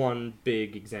 here's one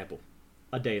big example.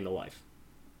 A Day in the Life.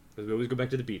 Because we always go back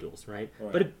to the Beatles, right?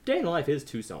 Right. But A Day in the Life is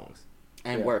 2 songs.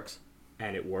 and Yeah. works.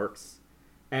 And it works.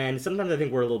 And sometimes I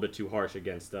think we're a little bit too harsh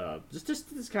against,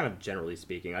 just kind of generally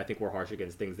speaking, I think we're harsh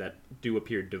against things that do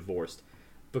appear divorced.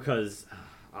 Because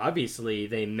obviously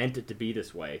they meant it to be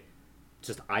this way.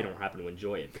 Just I don't happen to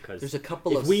enjoy it because There's a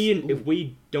couple if of if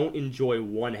we don't enjoy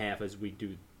one half as we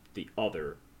do the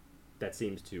other, that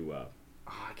seems to Oh,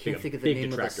 I Big- can't think of the big name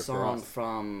of the detractor for song us.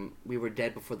 from "We Were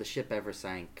Dead Before the Ship Ever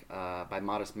Sank" by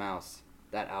Modest Mouse.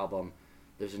 That album.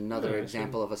 There's another Yeah,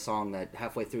 example of a song that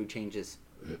halfway through changes,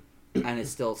 and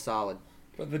it's still solid.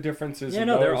 But the difference is Yeah, in,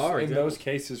 no, there those, are in those examples.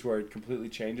 cases where it completely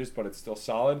changes, but it's still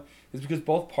solid, is because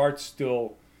both parts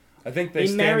still. I think they they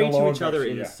stand marry alone to each other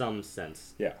versus- in yeah. some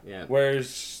sense. Yeah. Yeah. Whereas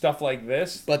stuff like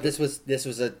this, But this was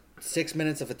a 6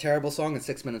 minutes of a terrible song and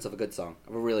 6 minutes of a good song,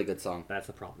 of a really good song. That's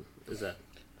the problem. Is that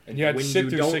and you had to when sit you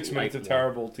through don't 6 minutes like of one.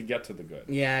 terrible to get to the good.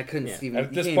 Yeah, I couldn't Yeah. even. At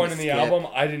you this can't point in the even skip.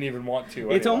 album, I didn't even want to.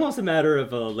 It's anyway. almost a matter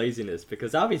of laziness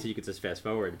because obviously you could just fast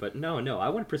forward, but no, I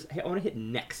want to I want to hit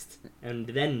next, and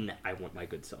then I want my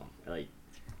good song. Like,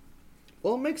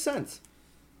 Well, it makes sense.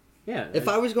 yeah, If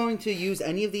I was going to use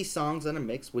any of these songs in a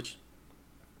mix, which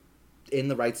in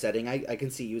the right setting, I can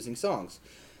see using songs.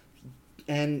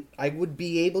 And I would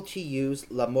be able to use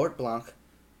La Mort Blanc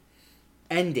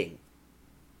ending.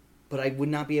 But I would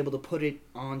not be able to put it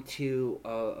onto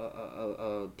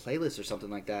a playlist or something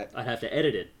like that. I'd have to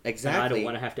edit it. And I Exactly. don't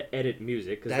want to have to edit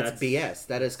music because That's BS.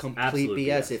 That is complete absolute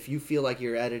BS. BS. If you feel like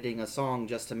you're editing a song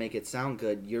just to make it sound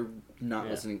good, you're not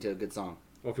Yeah. listening to a good song.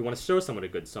 Or if you want to show someone a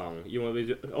good song, you want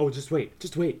to just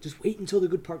wait until the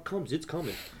good part comes. It's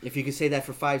coming. If you can say that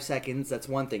for 5 seconds, that's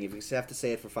one thing. If you have to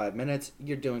say it for 5 minutes,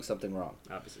 you're doing something wrong.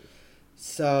 Obviously.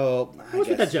 So, What was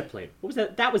with that jet plane? What was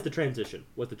that? That was the transition.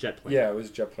 Was the jet plane? Yeah, it was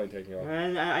a jet plane taking off.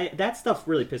 And that stuff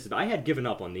really pisses me. I had given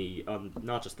up on the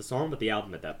not just the song but the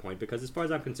album at that point because as far as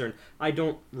I'm concerned, I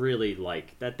don't really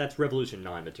like that. That's Revolution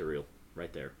 9 material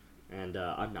right there, and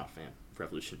I'm not a fan of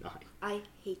Revolution 9. I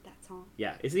hate that song.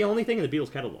 Yeah, it's the only thing in the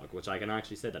Beatles catalog which I can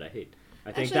actually say that I hate.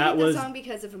 I think Actually, I that hate was the song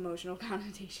because of emotional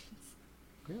connotations.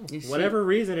 You see- whatever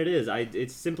reason it is.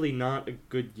 It's simply not a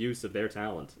good use of their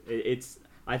talent.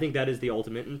 I think that is the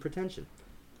ultimate in pretension.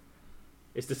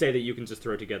 Is to say that you can just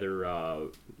throw together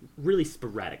really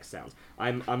sporadic sounds.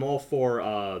 I'm all for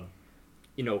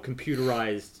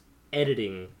computerized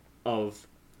editing of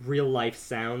real life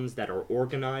sounds that are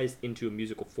organized into a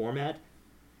musical format,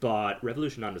 but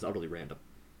Revolution 9 was utterly random.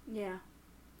 Yeah.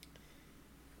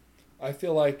 I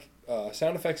feel like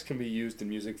sound effects can be used in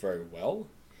music very well,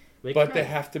 They but can they try.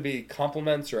 have to be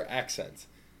complements or accents.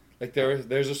 Like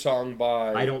there's a song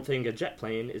by... I don't think a jet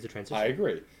plane is a transition. I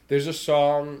agree. There's a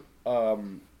song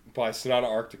by Sonata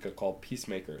Arctica called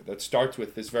Peacemaker that starts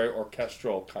with this very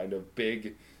orchestral kind of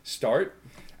big start,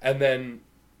 and then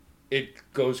it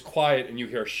goes quiet and you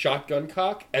hear a shotgun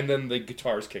cock, and then the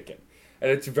guitars kick in.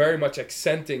 And it's very much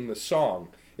accenting the song.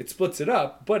 It splits it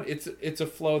up, but it's a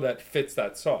flow that fits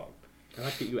that song. I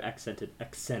like that you accented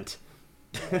accent.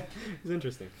 It's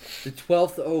interesting. The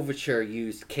 12th overture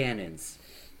used cannons.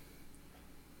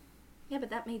 Yeah, but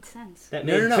that made sense. That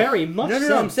made very much sense.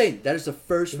 No, I'm saying that is the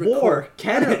first War,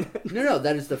 cannon. No,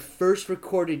 that is the first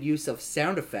recorded use of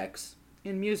sound effects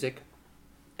in music.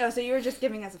 Oh, so you were just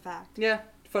giving us a fact. Yeah,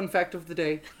 fun fact of the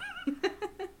day.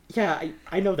 Yeah,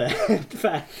 I know that. In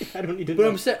fact, I don't need to But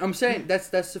know. I'm saying that's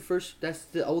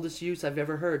the oldest use I've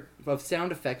ever heard of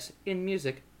sound effects in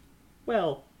music.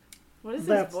 Well, What is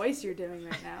That's- this voice you're doing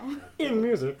right now? in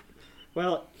music.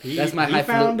 Well, That's my he high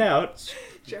found flute. out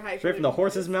Your high straight from the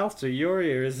horse's mouth to your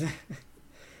ears. Did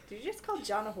you just call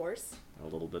John a horse? A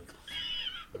little bit.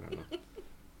 I don't know.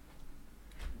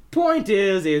 Point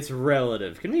is, it's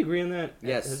relative. Can we agree on that?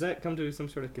 Yes. Has that come to some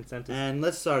sort of consensus? And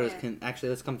let's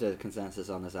come to a consensus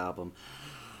on this album.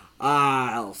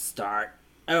 I'll start.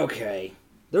 Okay.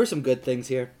 There were some good things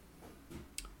here.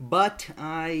 But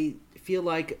I feel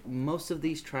like most of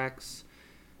these tracks...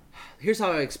 Here's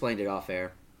how I explained it off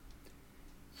air.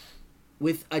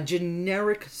 With a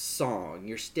generic song,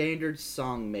 your standard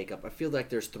song makeup, I feel like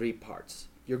there's 3 parts.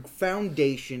 Your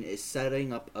foundation is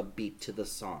setting up a beat to the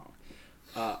song.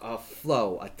 A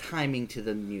flow, a timing to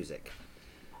the music.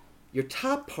 Your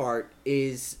top part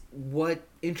is what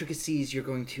intricacies you're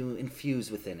going to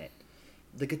infuse within it.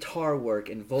 The guitar work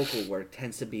and vocal work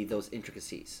tends to be those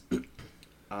intricacies.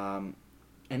 And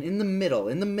in the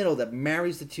middle that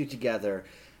marries the two together,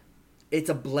 it's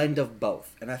a blend of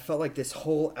both. And I felt like this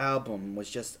whole album was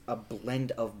just a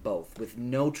blend of both, with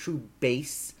no true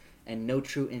bass and no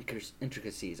true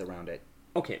intricacies around it.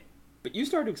 Okay, but you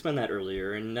started to explain that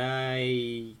earlier, and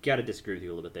I gotta disagree with you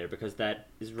a little bit there, because that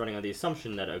is running on the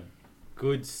assumption that a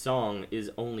good song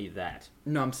is only that.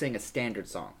 No, I'm saying a standard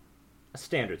song. A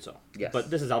standard song. Yes. But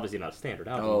this is obviously not a standard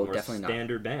album, Oh, or definitely a not.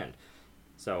 standard band.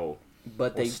 So,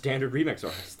 But or they standard remix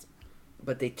artist.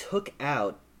 but they took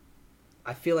out,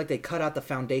 I feel like they cut out the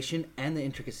foundation and the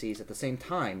intricacies at the same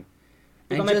time,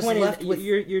 But and my just point left is, with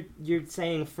you're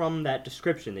saying from that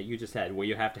description that you just had, where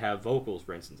you have to have vocals,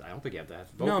 for instance. I don't think you have to have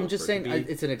vocals. no. I'm just for it saying to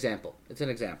be... it's an example. It's an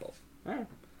example. Alright.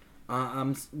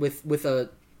 With a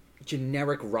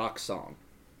generic rock song,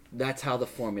 that's how the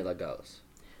formula goes.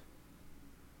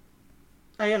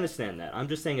 I understand that. I'm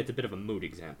just saying it's a bit of a mood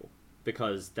example,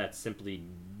 because that's simply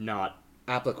not...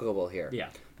 Applicable here. Yeah.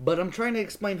 But I'm trying to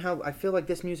explain how I feel like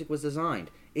this music was designed.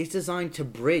 It's designed to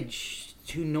bridge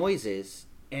two noises,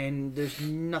 and there's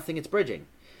nothing it's bridging.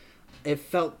 It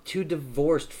felt too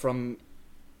divorced from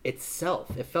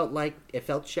itself. It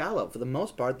felt shallow. For the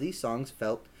most part, these songs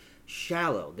felt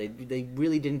shallow. They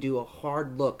really didn't do a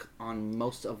hard look on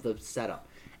most of the setup.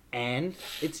 And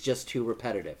it's just too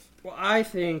repetitive. Well, I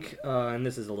think, and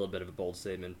this is a little bit of a bold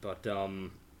statement, but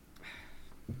I'm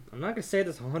not going to say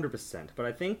this 100%, but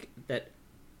I think that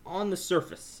on the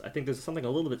surface, I think there's something a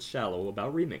little bit shallow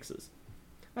about remixes.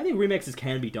 I think remixes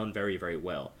can be done very, very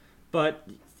well, but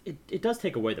it does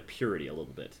take away the purity a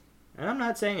little bit. And I'm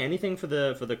not saying anything for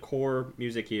the core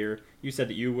music here. You said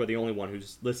that you were the only one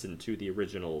who's listened to the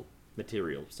original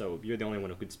material, so you're the only one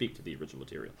who could speak to the original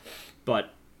material.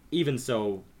 But even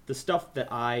so, the stuff that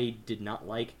I did not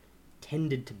like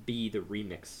tended to be the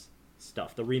remix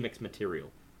stuff, the remix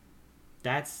material.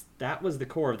 That was the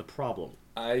core of the problem.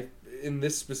 In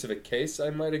this specific case, I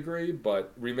might agree,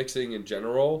 but remixing in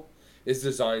general is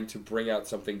designed to bring out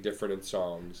something different in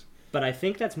songs. But I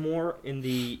think that's more in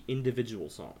the individual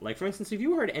song. Like, for instance, if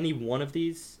you heard any one of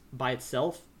these by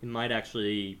itself, it might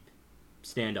actually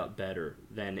stand up better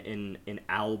than in an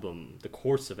album. The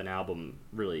course of an album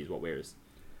really is what wears.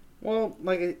 Well,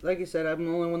 like I said, I'm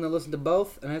the only one that listened to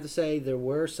both, and I have to say there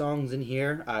were songs in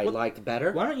here I liked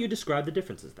better. Why don't you describe the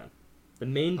differences then? The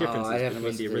main differences I haven't between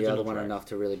listened the to the original other one track. enough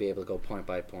to really be able to go point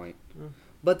by point. Mm.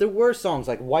 But there were songs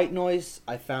like White Noise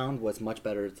I found was much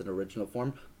better than original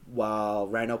form, while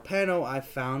Rhino Pano I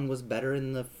found was better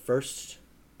in the first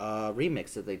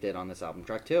remix that they did on this album,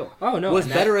 track 2. Oh, no. was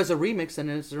and better as a remix than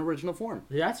in its original form.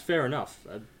 That's fair enough.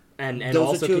 And Those are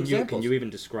also, two can examples. you even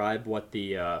describe what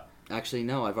the Actually,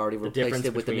 no, I've already replaced difference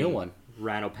it with the new between one.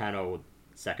 Rhino Pano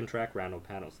second track, Rhino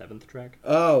Pano seventh track?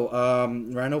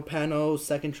 Rhino Pano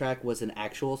second track was an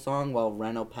actual song, while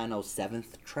Rhino Pano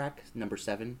seventh track, number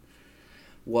 7,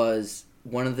 was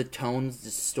one of the tones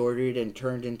distorted and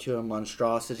turned into a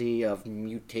monstrosity of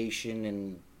mutation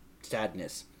and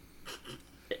sadness.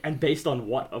 And based on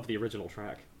what of the original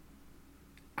track?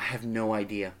 I have no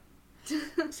idea.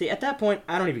 See, at that point,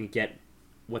 I don't even get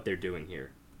what they're doing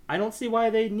here. I don't see why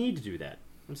they need to do that.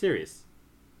 I'm serious.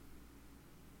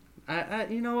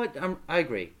 You know what? I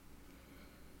agree.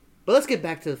 But let's get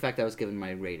back to the fact that I was given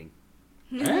my rating.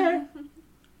 Eh.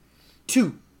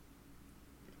 2.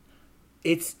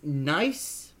 It's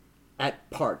nice at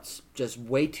parts, just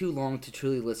way too long to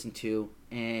truly listen to.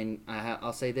 And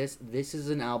I'll say this: this is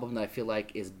an album that I feel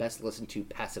like is best listened to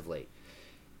passively.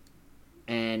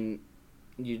 And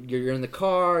you're in the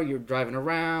car, you're driving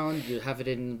around, you have it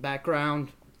in the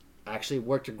background. Actually, it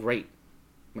worked great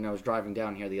when I was driving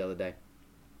down here the other day.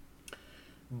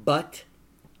 But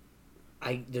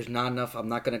there's not enough. I'm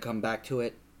not going to come back to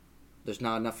it. There's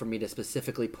not enough for me to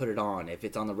specifically put it on. If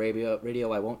it's on the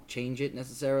radio, I won't change it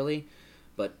necessarily,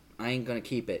 but I ain't going to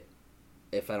keep it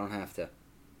if I don't have to.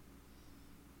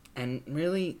 And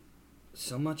really,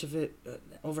 so much of it,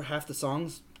 over half the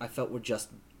songs, I felt were just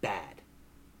bad.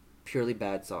 Purely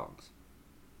bad songs.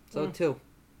 So, 2.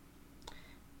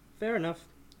 Fair enough.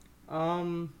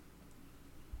 I'm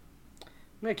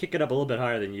going to kick it up a little bit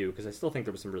higher than you, because I still think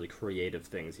there were some really creative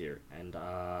things here. And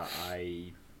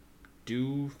I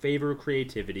do favor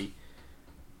creativity,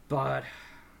 but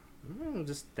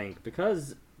just think,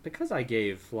 because I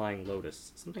gave Flying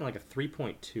Lotus something like a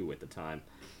 3.2 at the time,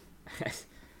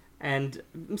 and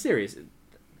I'm serious,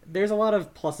 there's a lot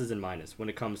of pluses and minuses when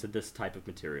it comes to this type of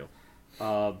material.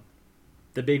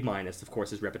 The big minus, of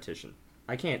course, is repetition.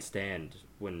 I can't stand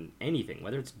when anything,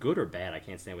 whether it's good or bad, I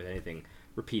can't stand when anything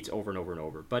repeats over and over and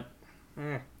over. But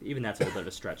even that's a little bit of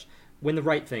a stretch. When the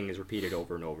right thing is repeated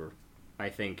over and over, I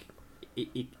think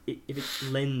if it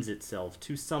lends itself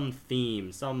to some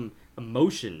theme, some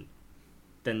emotion,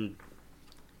 then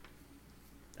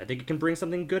I think it can bring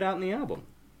something good out in the album.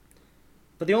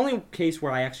 But the only case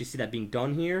where I actually see that being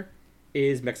done here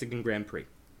is Mexican Grand Prix.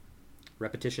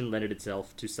 Repetition lended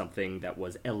itself to something that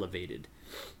was elevated.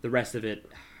 The rest of it,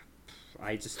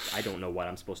 I don't know what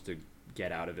I'm supposed to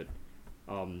get out of it.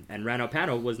 And Rano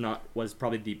Pano was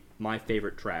probably my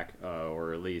favorite track,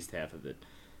 or at least half of it.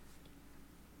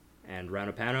 And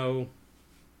Rano Pano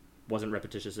wasn't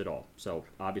repetitious at all. So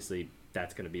obviously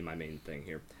that's going to be my main thing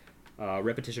here.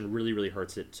 Repetition really, really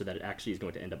hurts it, so that it actually is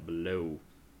going to end up below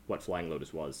what Flying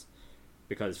Lotus was.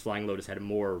 Because Flying Lotus had a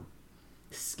more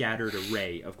scattered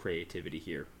array of creativity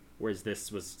here, whereas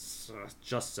this was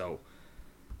just so.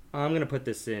 I'm going to put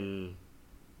this in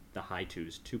the high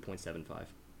 2s, 2.75.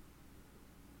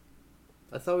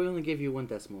 I thought we only gave you 1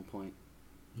 decimal point.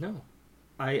 No.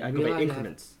 I go by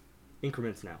increments.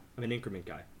 Increments now. I'm an increment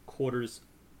guy. Quarters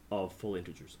of full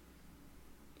integers.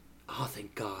 Oh,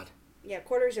 thank God. Yeah,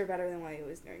 quarters are better than what he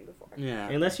was doing before. Yeah.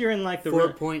 Unless you're in like the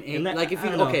 4.8. Like if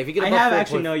you if you get I above have 4.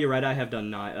 actually no, you're right. I have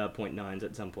done 0.9s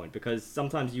at some point, because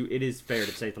sometimes it is fair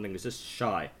to say something that's just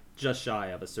shy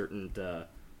of a certain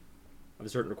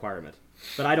requirement.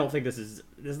 But I don't think this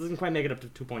doesn't quite make it up to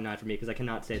 2.9 for me, because I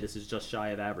cannot say this is just shy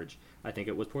of average. I think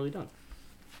it was poorly done.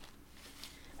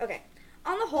 Okay.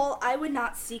 On the whole, I would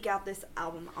not seek out this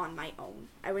album on my own.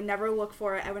 I would never look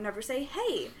for it. I would never say,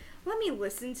 hey, let me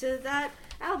listen to that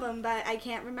album, but I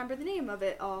can't remember the name of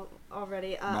it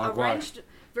already. Arranged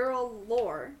Viral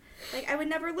Lore. Like, I would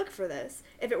never look for this.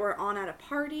 If it were on at a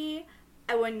party,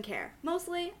 I wouldn't care.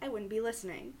 Mostly, I wouldn't be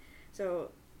listening.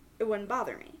 So, it wouldn't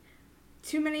bother me.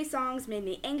 Too many songs made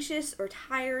me anxious or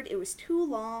tired. It was too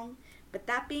long. But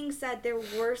that being said, there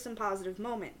were some positive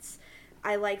moments.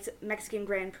 I liked Mexican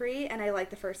Grand Prix, and I liked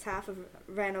the first half of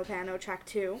Rano Pano track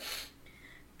 2.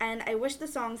 And I wish the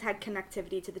songs had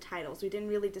connectivity to the titles. We didn't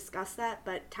really discuss that,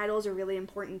 but titles are really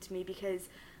important to me because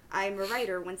I'm a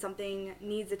writer. When something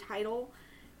needs a title,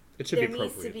 there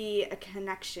needs to be a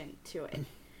connection to it.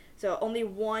 So only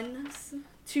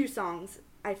 2 songs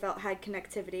I felt had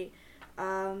connectivity.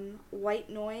 White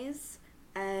Noise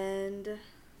and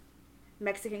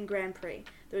Mexican Grand Prix.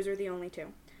 Those are the only 2.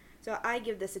 So I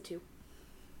give this a 2.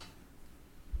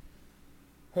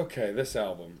 Okay, this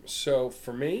album. So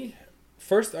for me,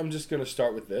 first I'm just going to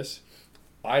start with this.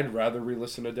 I'd rather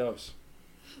re-listen to Dose.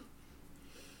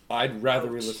 I'd rather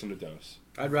re-listen to Dose.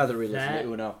 I'd rather re-listen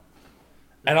to Uno.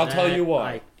 And I'll tell you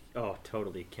why.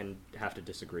 Totally can have to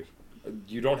disagree.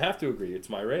 You don't have to agree. It's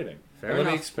my rating. Fair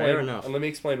enough. And let me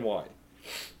explain why.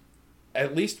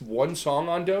 At least one song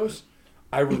on Dose,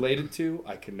 I related to,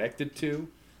 I connected to,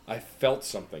 I felt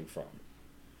something from.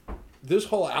 This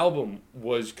whole album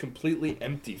was completely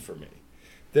empty for me.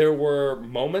 There were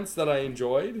moments that I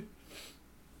enjoyed,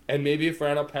 and maybe if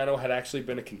Rano Pano had actually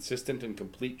been a consistent and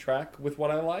complete track with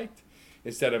what I liked,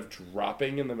 instead of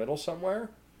dropping in the middle somewhere,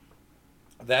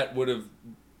 that would have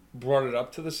brought it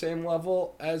up to the same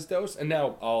level as Dose. And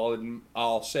now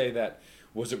I'll say that,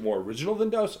 was it more original than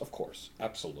Dose? Of course,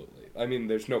 absolutely. I mean,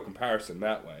 there's no comparison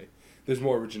that way. There's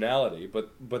more originality,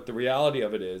 but the reality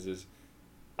of it is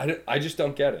I just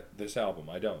don't get it, this album.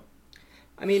 I don't.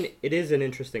 I mean, it is an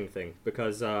interesting thing,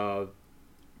 because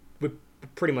we're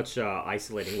pretty much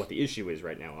isolating what the issue is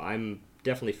right now. I'm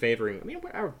definitely favoring... I mean,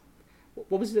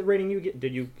 What was the rating you get?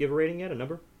 Did you give a rating yet? A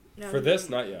number? No, For he this,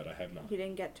 didn't- not yet. I have not. He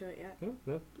didn't get to it yet.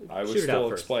 No, I was shoot it out still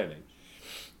first. explaining.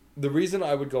 The reason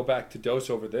I would go back to Dose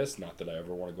over this, not that I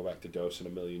ever want to go back to Dose in a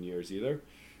million years either,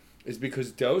 is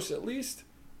because Dose, at least,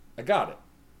 I got it.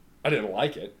 I didn't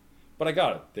like it, but I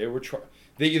got it.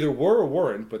 They either were or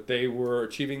weren't, but they were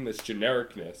achieving this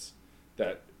genericness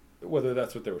that, whether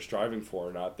that's what they were striving for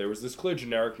or not, there was this clear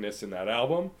genericness in that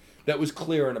album that was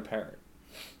clear and apparent.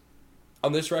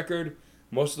 On this record,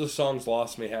 most of the songs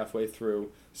lost me halfway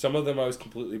through. Some of them I was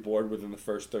completely bored within the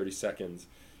first 30 seconds.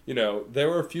 You know, there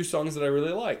were a few songs that I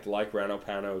really liked, like Rano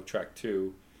Pano, track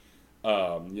 2,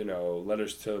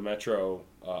 Letters to Metro,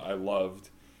 I loved,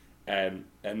 and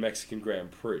Mexican Grand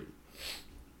Prix.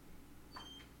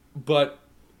 But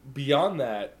beyond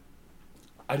that,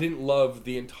 I didn't love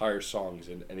the entire songs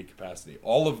in any capacity.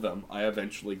 All of them, I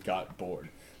eventually got bored.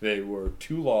 They were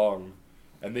too long,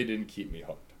 and they didn't keep me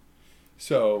hooked.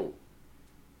 So,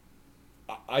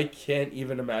 I can't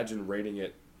even imagine rating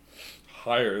it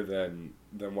higher than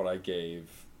what I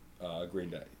gave Green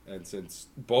Day. And since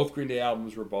both Green Day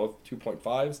albums were both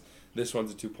 2.5s, this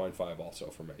one's a 2.5 also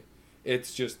for me.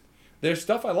 It's just, there's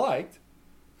stuff I liked,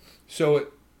 so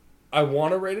I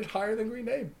want to rate it higher than Green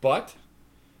Day, but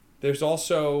there's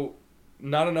also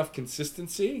not enough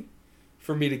consistency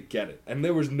for me to get it. And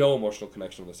there was no emotional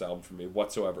connection with this album for me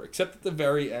whatsoever, except at the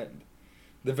very end.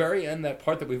 The very end, that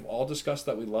part that we've all discussed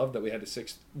that we loved, that we had to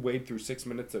wade through 6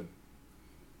 minutes of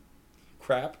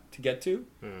crap to get to,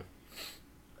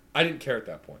 I didn't care at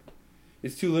that point.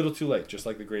 It's too little too late, just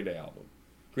like the Green Day album.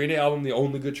 Green Day album, the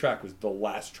only good track was the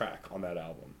last track on that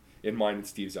album, in mine and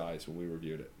Steve's eyes when we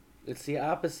reviewed it. It's the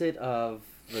opposite of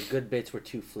the good bits were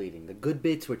too fleeting. The good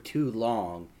bits were too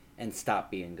long and stopped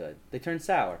being good. They turned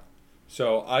sour.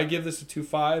 So I give this a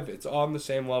 2.5. It's on the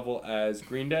same level as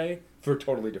Green Day for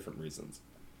totally different reasons.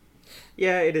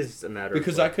 Yeah, it is a matter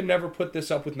Because of... I could never put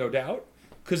this up with No Doubt.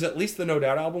 Because at least the No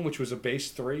Doubt album, which was a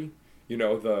bass 3, the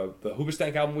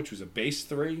Hoobastank album, which was a bass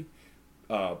 3,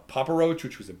 Papa Roach,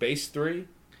 which was a bass 3.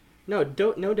 No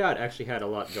Doubt actually had a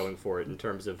lot going for it in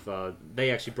terms of they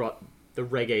actually brought the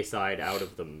reggae side out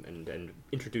of them and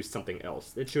introduced something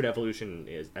else. It showed evolution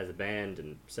as a band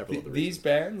and several other These reasons.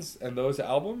 bands and those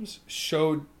albums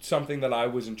showed something that I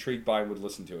was intrigued by and would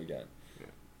listen to again. Yeah.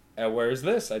 And whereas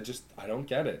this, I don't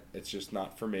get it. It's just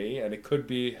not for me, and it could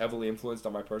be heavily influenced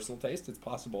on my personal taste. It's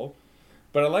possible.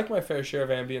 But I like my fair share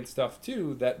of ambient stuff,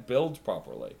 too, that builds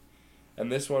properly. And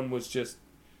this one was just,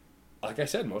 like I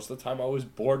said, most of the time I was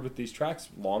bored with these tracks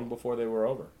long before they were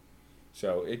over.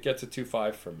 So it gets a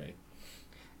 2.5 from me.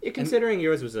 Yeah, considering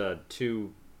yours was a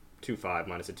 2.5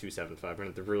 minus a 2.75,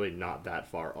 and they're really not that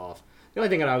far off. The only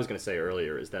thing that I was going to say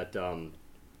earlier is that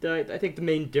I think the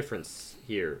main difference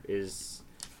here is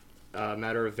a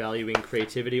matter of valuing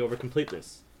creativity over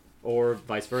completeness, or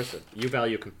vice versa. You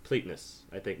value completeness,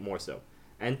 I think, more so.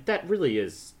 And that really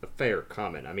is a fair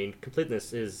comment. I mean,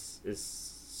 completeness is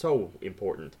so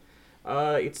important.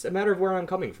 It's a matter of where I'm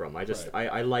coming from.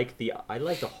 I like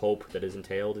the hope that is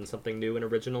entailed in something new and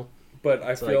original. But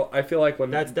I feel like when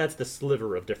that's the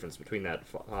sliver of difference between that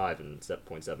 5 and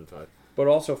 7.75. But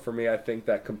also for me, I think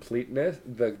that completeness,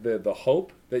 the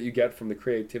hope that you get from the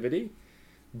creativity,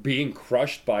 being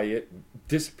crushed by it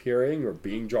disappearing or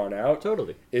being drawn out,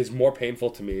 Totally, is more painful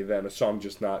to me than a song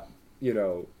just not,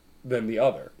 than the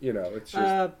other. It's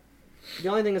just the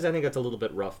only thing is I think that's a little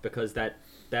bit rough because that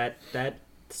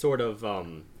sort of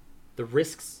the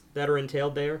risks that are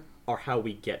entailed there are how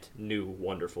we get new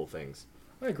wonderful things.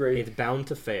 I agree. It's bound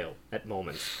to fail at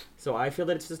moments. So I feel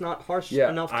that it's just not harsh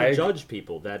Yeah, enough to I judge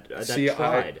people that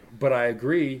tried. But I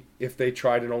agree if they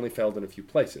tried and only failed in a few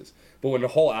places. But when the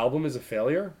whole album is a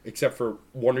failure, except for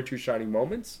one or two shining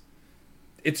moments,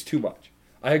 it's too much.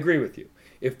 I agree with you.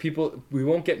 We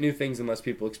won't get new things unless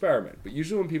people experiment. But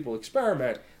usually when people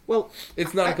experiment, Well,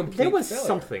 it's not a complete there was failure.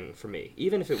 something for me,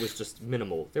 even if it was just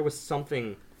minimal. There was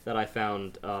something that I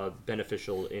found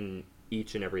beneficial in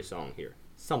each and every song here.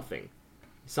 Something.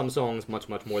 Some songs much,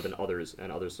 much more than others,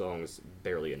 and other songs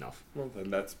barely enough. Well,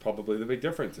 then that's probably the big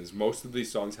difference, is most of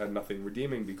these songs had nothing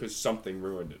redeeming because something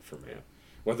ruined it for me. Yeah.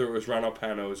 Whether it was Rano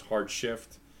Pano's Hard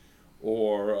Shift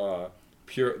or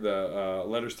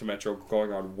Letters to Metro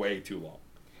going on way too long.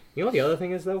 You know what the other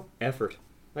thing is, though? Effort.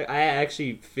 Like, I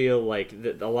actually feel like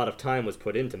a lot of time was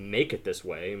put in to make it this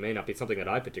way. It may not be something that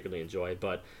I particularly enjoy,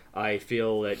 but I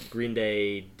feel that Green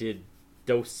Day did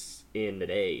dose in a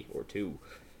day or two.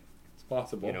 It's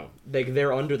possible.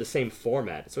 They're under the same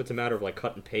format, so it's a matter of like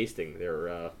cut and pasting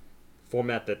their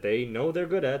format that they know they're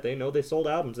good at. They know they sold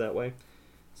albums that way.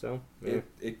 So, yeah.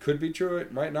 It could be true.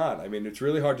 It might not. I mean, it's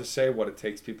really hard to say what it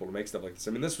takes people to make stuff like this.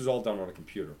 I mean, this was all done on a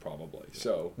computer, probably.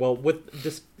 So, Well,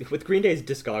 with Green Day's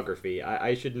discography,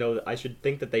 I should know. I should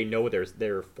think that they know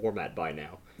their format by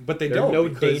now. but they There's don't. no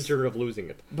because- danger of losing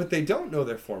it. But they don't know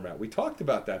their format. We talked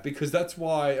about that because that's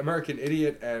why American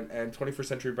Idiot and 21st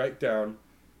Century Breakdown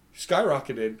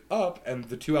skyrocketed up, and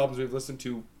the two albums we've listened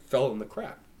to fell in the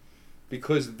crap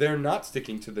because they're not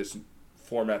sticking to this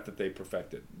format that they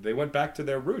perfected. They went back to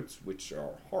their roots, which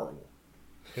are horrible.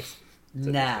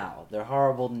 Now they're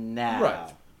horrible. Now,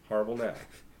 Right. Horrible now.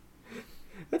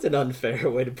 That's an unfair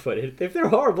way to put it. If they're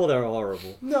horrible, they're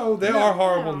horrible. No, they are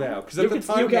horrible now. Because at the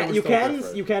time, they were still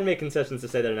different. You can make concessions to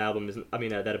say that an album isn't. I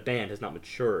mean, that a band has not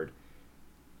matured.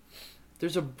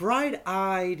 There's a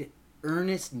bright-eyed,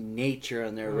 earnest nature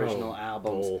in their original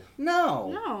albums. bull.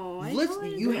 No, No, I listen.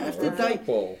 totally You agree have with to that.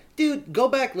 die, dude. Go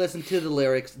back, listen to the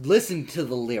lyrics. Listen to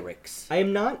the lyrics.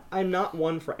 I'm not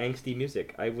one for angsty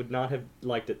music. I would not have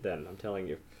liked it then. I'm telling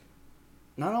you.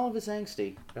 Not all of it's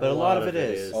angsty, but a lot of it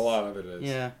is. A lot of it is.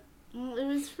 Yeah. Well, it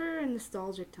was for a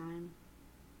nostalgic time.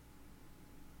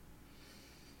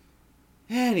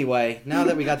 Anyway, now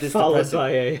that we got this Followed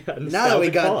depressing, by a now that we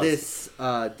nostalgic got pause.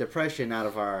 this depression out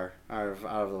of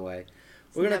the way,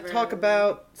 we're gonna never talk over.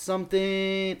 about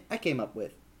something I came up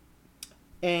with,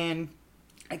 and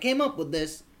I came up with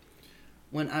this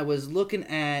when I was looking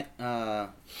at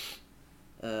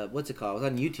what's it called? I was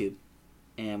on YouTube,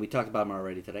 and we talked about them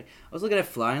already today. I was looking at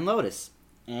Flying Lotus,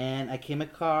 and I came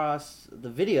across the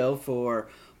video for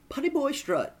Putty Boy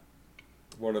Strut.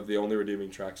 One of the only redeeming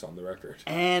tracks on the record.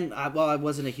 And while I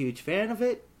wasn't a huge fan of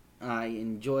it, I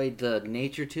enjoyed the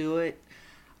nature to it.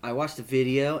 I watched the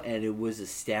video, and it was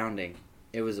astounding.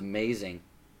 It was amazing.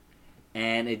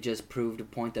 And it just proved a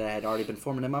point that I had already been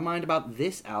forming in my mind about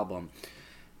this album.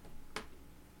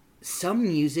 Some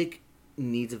music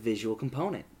needs a visual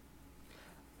component.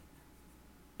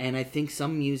 And I think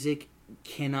some music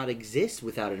cannot exist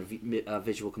without a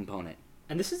visual component.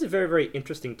 And this is a very, very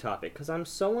interesting topic because I'm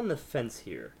so on the fence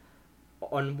here.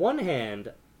 On one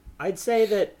hand, I'd say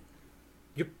that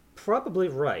you're probably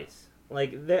right.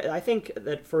 Like, I think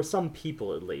that for some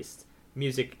people at least,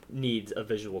 music needs a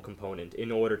visual component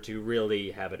in order to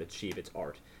really have it achieve its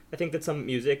art. I think that some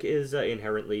music is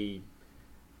inherently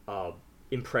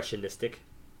impressionistic,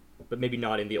 but maybe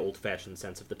not in the old-fashioned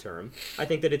sense of the term. I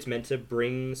think that it's meant to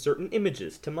bring certain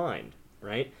images to mind,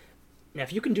 right? Now,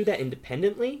 if you can do that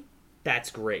independently,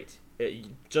 that's great.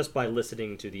 Just by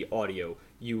listening to the audio,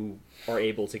 you are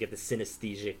able to get the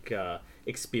synesthetic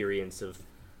experience of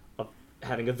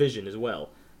having a vision as well.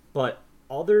 But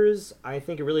others, I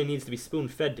think it really needs to be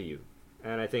spoon-fed to you.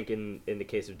 And I think in the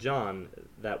case of John,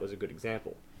 that was a good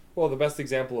example. Well, the best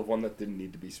example of one that didn't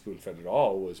need to be spoon-fed at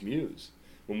all was Muse.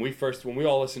 When we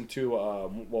all listened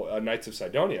to Knights of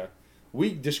Sidonia,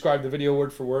 we described the video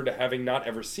word for word to having not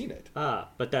ever seen it.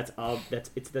 But that's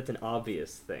an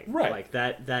obvious thing, Right. Like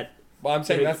that. Well, I'm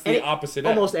saying that's the opposite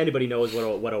end. Almost anybody knows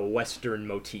what a Western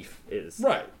motif is.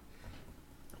 Right.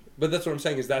 But that's what I'm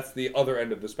saying is that's the other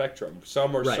end of the spectrum.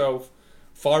 Some are Right. so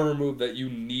far removed that you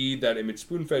need that image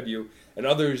spoon-fed you, and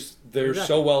others, they're Exactly.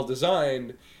 so well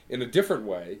designed in a different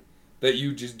way that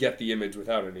you just get the image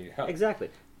without any help. Exactly.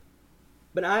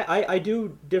 But I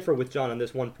do differ with John on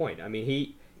this one point. I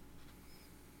mean,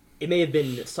 it may have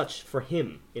been such for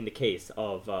him in the case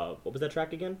of, what was that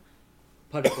track again?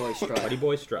 Putty Boy Strut. Putty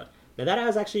Boy Strut. Now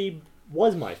that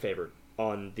was my favorite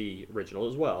on the original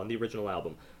as well, on the original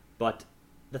album. But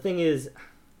the thing is,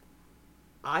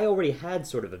 I already had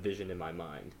sort of a vision in my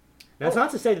mind. Now it's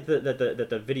not to say that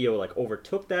the video like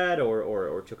overtook that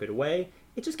or took it away.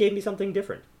 It just gave me something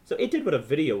different. So it did what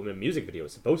a music video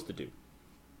is supposed to do.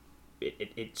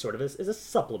 It sort of is a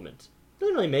supplement. It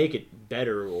doesn't really make it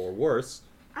better or worse.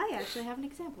 I actually have an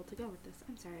example to go with this.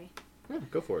 I'm sorry. Yeah,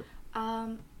 go for it.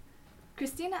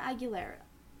 Christina Aguilera.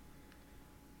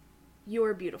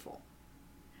 You're Beautiful.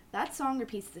 That song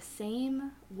repeats the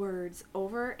same words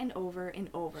over and over and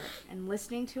over. And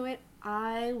listening to it,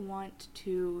 I want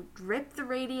to rip the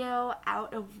radio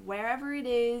out of wherever it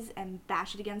is and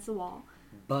bash it against the wall.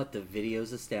 But the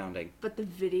video's astounding. But the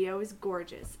video is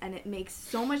gorgeous, and it makes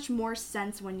so much more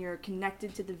sense when you're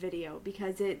connected to the video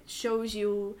because it shows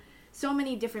you so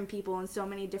many different people and so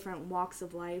many different walks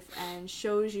of life and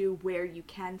shows you where you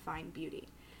can find beauty.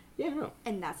 Yeah, no.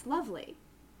 And that's lovely.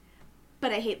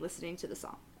 But I hate listening to the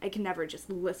song. I can never just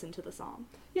listen to the song.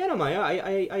 Yeah, no, Maya,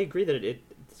 I agree that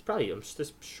it's probably, I'm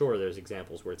just sure there's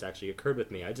examples where it's actually occurred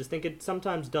with me. I just think it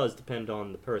sometimes does depend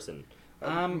on the person.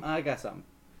 I got some.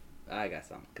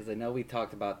 Because I know we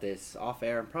talked about this off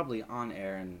air and probably on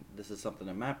air, and this is something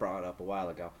that Matt brought up a while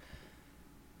ago.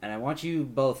 and I want you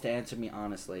both to answer me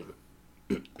honestly.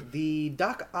 The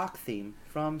Doc Ock theme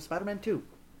from Spider-Man 2.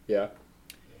 Yeah.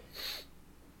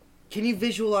 Can you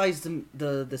visualize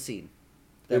the scene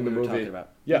that In the we were movie? talking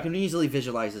about? Yeah. You can easily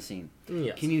visualize the scene.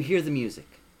 Yes. Can you hear the music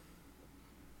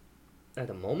At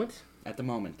the moment, at the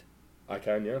moment? I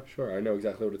can, yeah, sure. I know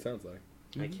exactly what it sounds like.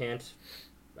 I can't.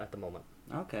 At the moment.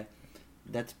 Okay.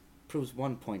 That proves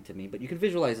one point to me, but you can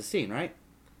visualize the scene, right?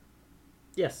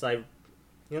 Yes,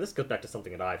 this goes back to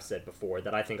something that I've said before,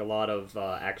 that I think a lot of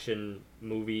action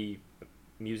movie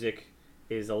music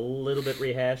is a little bit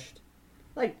rehashed.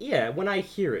 Like, yeah, when I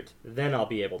hear it, then I'll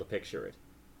be able to picture it.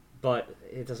 But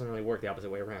it doesn't really work the opposite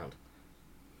way around.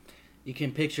 You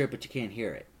can picture it, but you can't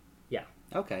hear it. Yeah.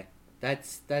 Okay.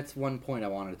 That's one point I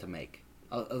wanted to make.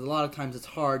 A lot of times it's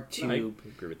hard I to agree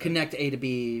with that. connect A to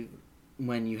B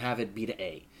when you have it B to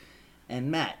A.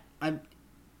 And Matt,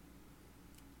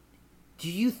 do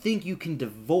you think you can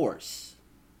divorce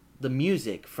the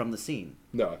music from the scene?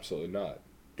 No, absolutely not.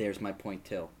 There's my point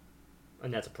too.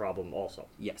 And that's a problem also.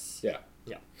 Yes. Yeah.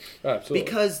 Yeah. Absolutely.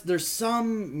 Because there's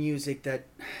some music that...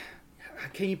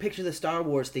 Can you picture the Star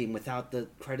Wars theme without the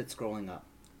credits scrolling up?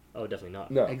 Oh, definitely not.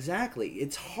 No. Exactly.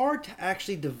 It's hard to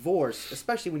actually divorce,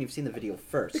 especially when you've seen the video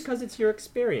first. Because it's your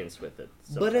experience with it.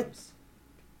 But Sometimes.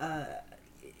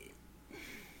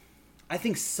 I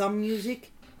think some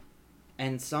music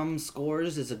and some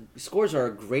scores scores are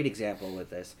a great example with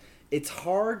this. It's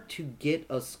hard to get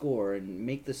a score and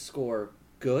make the score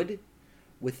good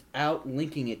without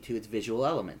linking it to its visual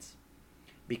elements.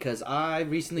 Because I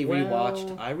recently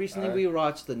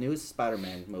rewatched the newest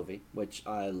Spider-Man movie, which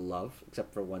I love,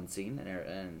 except for one scene,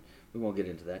 and we won't get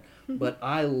into that. But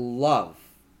I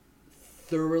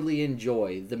thoroughly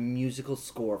enjoy the musical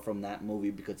score from that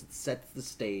movie because it sets the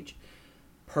stage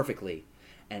perfectly,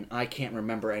 and I can't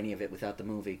remember any of it without the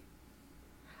movie.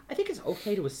 I think it's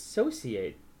okay to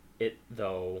associate it,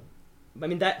 though. I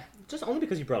mean, that just only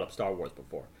because you brought up Star Wars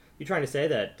before. You trying to say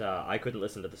that I couldn't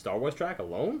listen to the Star Wars track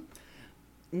alone?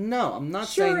 No, I'm not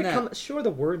Sure, saying that. sure, the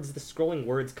scrolling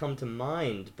words come to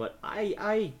mind, but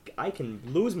I can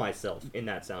lose myself in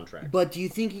that soundtrack. But do you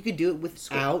think you could do it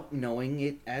without knowing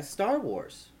it as Star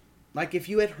Wars? Like if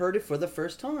you had heard it for the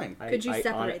first time. Could you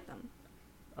separate them?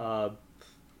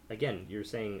 Again, you're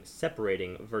saying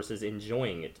separating versus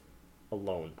enjoying it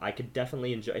alone. I could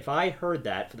definitely enjoy... If I heard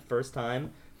that for the first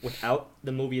time without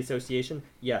the movie association,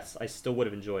 yes, I still would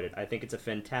have enjoyed it. I think it's a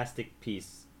fantastic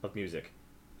piece of music.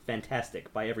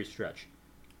 Fantastic, by every stretch.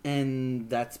 And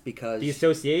that's because... The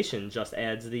association just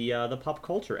adds the pop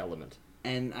culture element.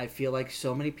 And I feel like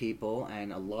so many people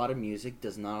and a lot of music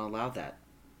does not allow that.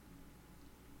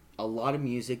 A lot of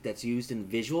music that's used in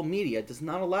visual media does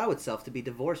not allow itself to be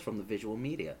divorced from the visual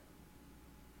media.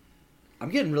 I'm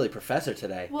getting really professor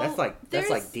today. Well, that's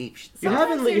like deep. You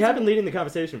Sometimes have been leading the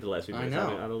conversation for the last few minutes. I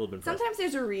know. I'm a little bit impressed. Sometimes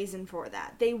there's a reason for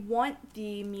that. They want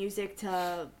the music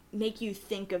to make you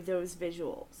think of those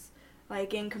visuals.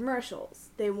 Like in commercials,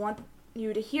 they want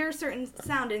you to hear a certain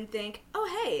sound and think,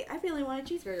 oh, hey, I really want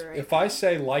a cheeseburger right If now. I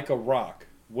say like a rock,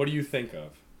 what do you think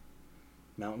of?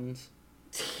 Mountains.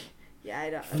 Yeah, I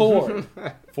don't. Ford.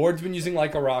 Ford's been using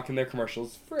like a rock in their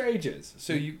commercials for ages.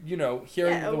 So you know,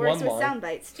 hearing Yeah, the it works one with line. sound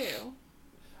bites too.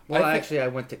 Well, I think- actually, I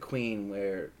went to Queen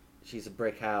where she's a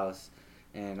brick house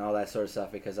and all that sort of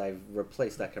stuff because I've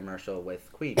replaced that commercial with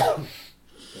Queen.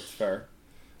 That's fair.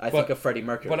 I think of Freddie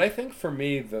Mercury. But I think for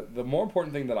me, the more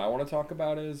important thing that I want to talk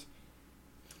about is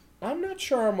I'm not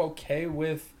sure I'm okay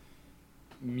with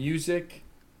music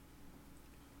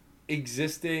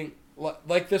existing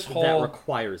like this whole That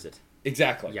requires it.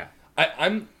 exactly. Yeah.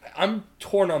 I'm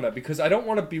torn on that because I don't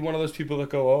want to be one of those people that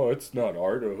go, oh, it's not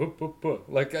art.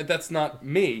 Like that's not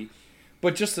me.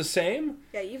 But just the same.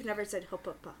 Yeah, you've never said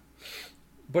hopapa.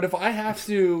 But if I have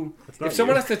to, not if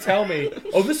someone you. has to tell me,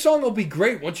 oh, this song will be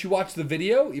great once you watch the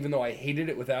video, even though I hated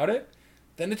it without it,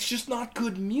 then it's just not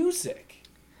good music.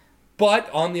 But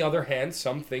on the other hand,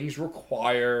 some things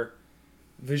require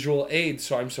visual aids,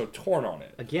 so I'm so torn on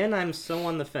it. Again, I'm so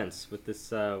on the fence with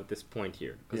this point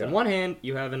here. Because Yeah. on one hand,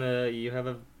 you have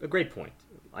a great point.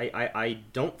 I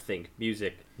don't think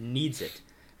music needs it,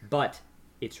 but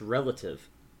it's relative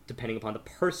depending upon the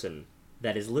person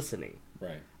that is listening.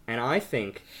 Right. And I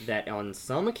think that on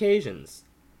some occasions,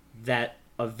 that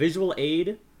a visual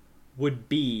aid would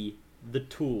be the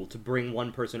tool to bring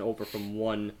one person over from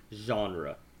one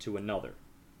genre to another.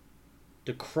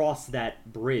 To cross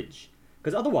that bridge.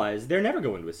 Because otherwise, they're never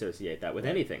going to associate that with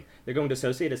anything. They're going to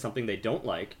associate it as something they don't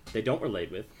like, they don't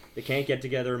relate with, they can't get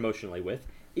together emotionally with,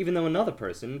 even though another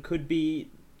person could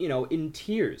be, in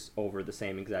tears over the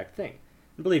same exact thing.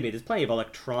 And believe me, there's plenty of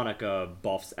electronica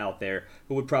buffs out there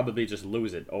who would probably just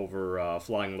lose it over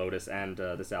Flying Lotus and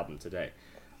this album today.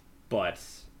 But,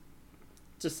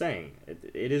 just saying,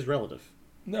 it is relative.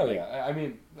 No, yeah, I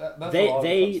mean that's a lot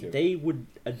they would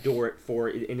adore it for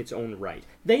in its own right.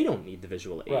 They don't need the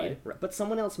visual aid, Right. but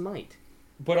someone else might.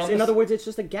 But So in other words, it's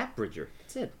just a gap bridger.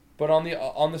 That's it. But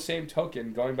on the same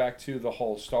token, going back to the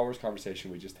whole Star Wars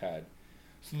conversation we just had,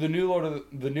 so the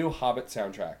new Hobbit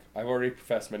soundtrack, I've already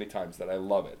professed many times that I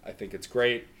love it. I think it's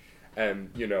great, and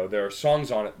there are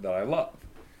songs on it that I love.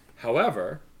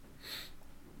 However,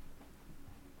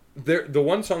 the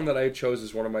one song that I chose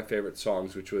as one of my favorite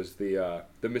songs, which was the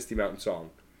Misty Mountain song.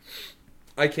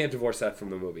 I can't divorce that from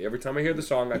the movie. Every time I hear the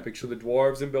song, I picture the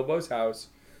dwarves in Bilbo's house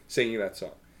singing that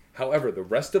song. However, the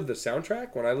rest of the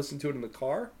soundtrack, when I listen to it in the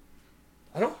car,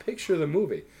 I don't picture the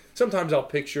movie. Sometimes I'll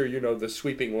picture, the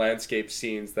sweeping landscape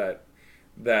scenes that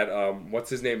what's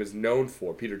his name is known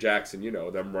for, Peter Jackson,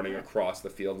 them running across the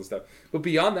field and stuff. But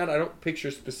beyond that, I don't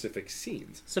picture specific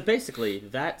scenes. So basically,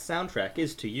 that soundtrack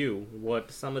is to you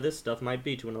what some of this stuff might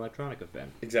be to an electronica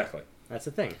fan. Exactly. That's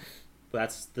the thing.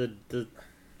 That's the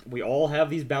we all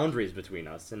have these boundaries between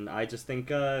us, and I just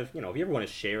think if you ever want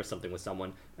to share something with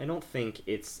someone, I don't think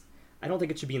it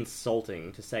should be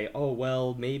insulting to say, oh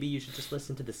well, maybe you should just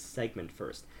listen to this segment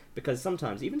first, because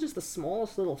sometimes even just the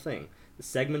smallest little thing, the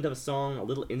segment of a song, a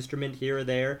little instrument here or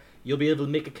there, you'll be able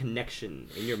to make a connection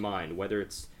in your mind, whether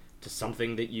it's to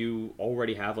something that you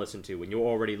already have listened to and you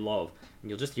already love,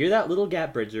 and you'll just hear that little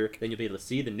gap bridger, then you'll be able to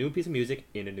see the new piece of music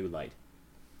in a new light.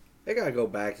 I gotta go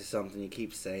back to something you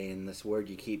keep saying, this word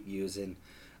you keep using.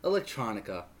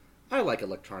 Electronica. I like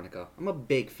electronica. I'm a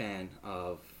big fan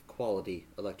of quality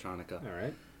electronica. All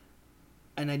right.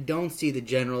 And I don't see the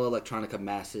general electronica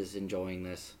masses enjoying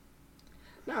this.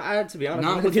 No, to be honest,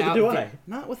 Not neither do I.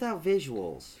 not without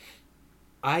visuals.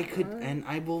 I could, and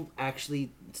I will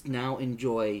actually now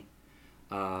enjoy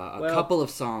a couple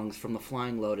of songs from the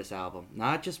Flying Lotus album.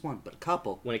 Not just one, but a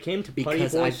couple. When it came to Putty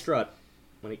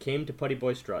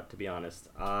Boy Strut, to be honest,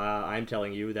 I'm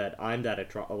telling you that I'm that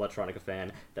electronica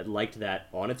fan that liked that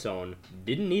on its own,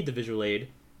 didn't need the visual aid,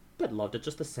 but loved it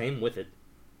just the same with it.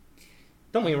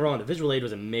 Don't get me wrong, the visual aid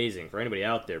was amazing. For anybody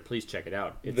out there, please check it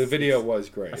out. The video was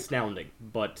great. Astounding,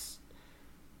 but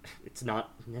it's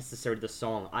not necessarily the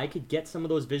song. I could get some of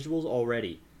those visuals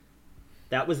already.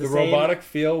 That was the same. Robotic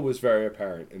feel was very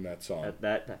apparent in that song.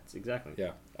 That's exactly.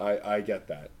 Yeah, I get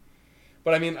that.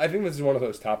 But I mean, I think this is one of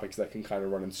those topics that can kind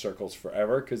of run in circles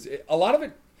forever, because a lot of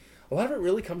it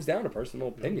really comes down to personal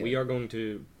opinion. We are going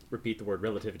to repeat the word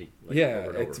relativity.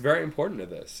 It's very important to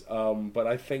this. But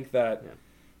I think that. Yeah.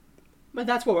 But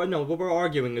that's what we're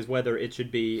arguing is whether it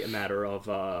should be a matter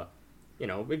of,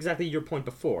 exactly your point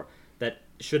before, that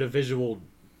should a visual,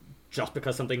 just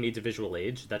because something needs a visual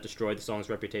aid, should that destroy the song's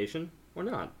reputation or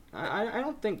not? I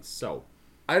don't think so.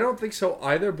 I don't think so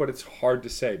either, but it's hard to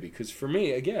say, because for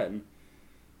me, again,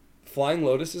 Flying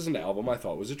Lotus is an album I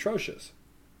thought was atrocious.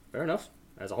 Fair enough.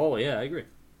 As a whole, yeah, I agree.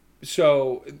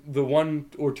 So the one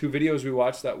or two videos we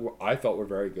watched that I thought were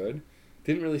very good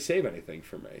didn't really save anything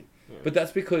for me. Yeah. But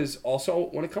that's because also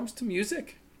when it comes to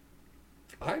music,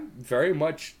 I'm very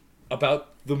much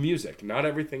about the music, not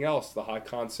everything else, the high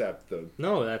concept,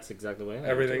 No, that's exactly what I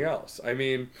everything else. I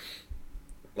mean,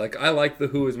 like, I like The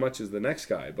Who as much as the next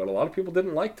guy, but a lot of people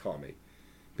didn't like Tommy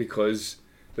because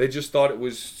they just thought it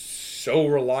was so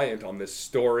reliant on this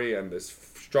story and this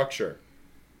structure,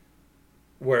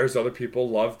 whereas other people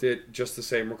loved it just the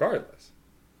same regardless.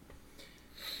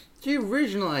 The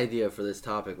original idea for this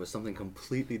topic was something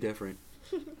completely different.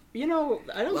 I don't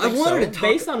think so.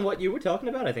 Based on what you were talking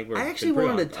about, I think we're. I actually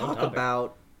wanted to talk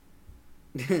about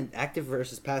active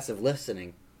versus passive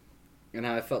listening, and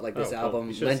how I felt like this album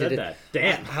you should have said that.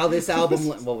 Damn. How this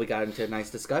album. Well, we got into a nice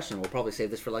discussion. We'll probably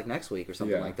save this for like next week or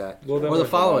something like that, well, or the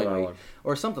following week,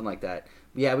 or something like that.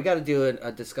 Yeah, we got to do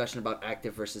a discussion about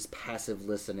active versus passive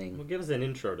listening. Well, give us an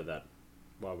intro to that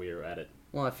while we are at it.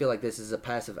 Well, I feel like this is a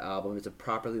passive album. It's a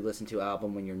properly listened to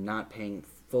album when you're not paying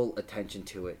full attention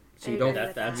to it. So you don't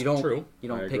true. You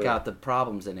don't pick out the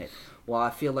problems in it. Well,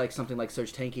 I feel like something like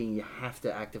Serj Tankian you have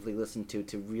to actively listen to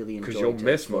really enjoy it. Because you'll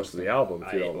miss most of the album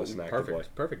if you don't listen actively.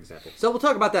 Perfect example. So we'll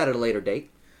talk about that at a later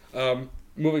date.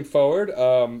 Moving forward,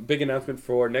 big announcement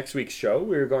for next week's show.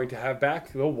 We're going to have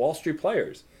back the Wall Street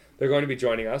Players. They're going to be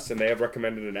joining us, and they have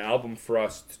recommended an album for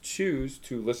us to choose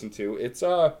to listen to. It's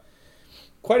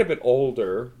quite a bit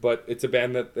older, but it's a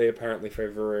band that they apparently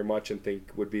favor very much and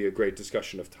think would be a great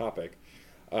discussion of topic.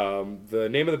 The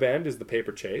name of the band is The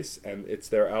Paper Chase, and it's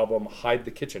their album Hide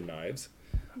the Kitchen Knives.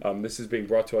 This is being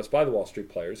brought to us by the Wall Street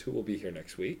Players, who will be here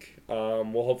next week.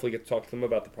 We'll hopefully get to talk to them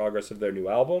about the progress of their new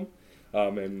album,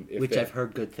 And if Which they- I've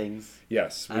heard good things.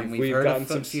 Yes, And we've heard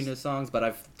of a few new songs, but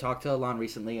I've talked to Alon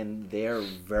recently, and they're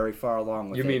very far along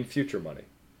with You it. mean Future Money?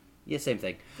 Yeah, same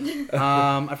thing.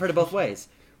 I've heard it both ways.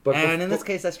 But And in this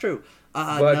case, that's true.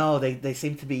 No, they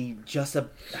seem to be just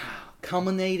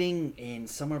culminating in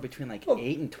somewhere between like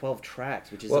 8 and 12 tracks,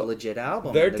 which is a legit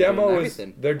album. Their They're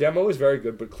doing demo is very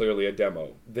good, but clearly a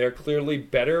demo. They're clearly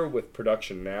better with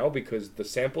production now because the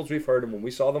samples we've heard and when we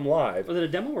saw them live, Was it a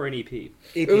demo or an EP? EP.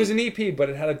 it was an EP, but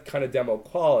it had a kind of demo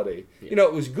quality. You know,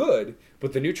 it was good,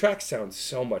 but the new tracks sound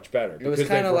so much better It was because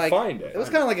kind they've of like refined it. it was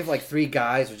kind of like if like 3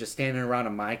 guys were just standing around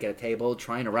a mic at a table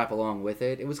trying to rap along with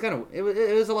it. It was kind of it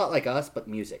was a lot like us, but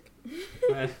music.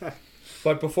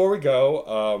 But before we go,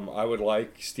 I would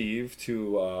like Steve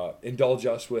to indulge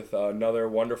us with another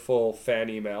wonderful fan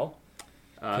email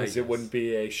because it wouldn't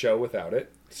be a show without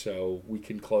it. So we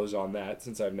can close on that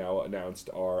since I've now announced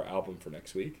our album for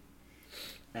next week.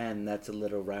 And that's a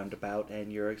little roundabout,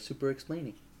 and you're super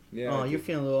explaining. Yeah, Oh, you're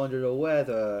feeling a little under the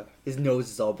weather. His nose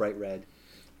is all bright red.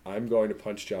 I'm going to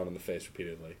punch John in the face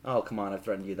repeatedly. Oh, come on. I've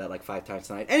threatened you that like 5 times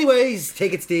tonight. Anyways,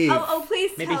 take it, Steve. Oh,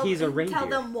 please Maybe he's a tell reindeer.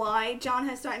 them why John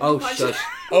has threatened Oh, to punch shush.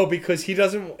 Oh, because he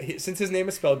doesn't. Since his name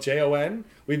is spelled Jon,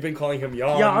 we've been calling him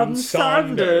Jan, Jan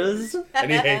Sanders, Sanders.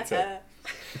 and he hates it.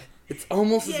 It's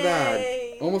almost as bad.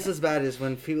 Yay. Almost as bad as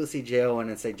when people see J-O-N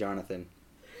and say Jonathan.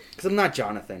 Because I'm not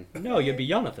Jonathan. No, you'd be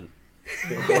Jonathan.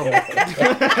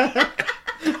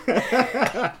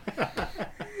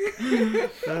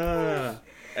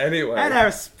 Anyway, And our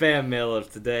spam mail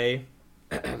of today.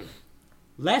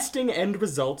 Lasting end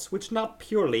results which not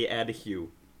purely add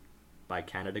hue. By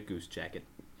Canada Goose Jacket.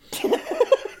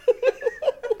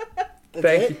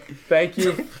 thank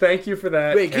you for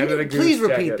that. Wait, can Canada you Goose please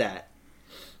repeat Jacket.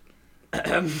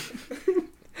 that?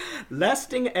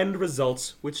 Lasting end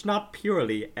results which not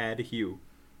purely add hue.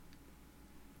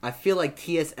 I feel like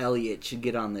T.S. Eliot should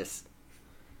get on this.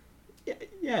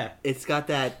 Yeah, It's got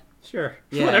that... sure.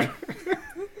 Yeah. Whatever.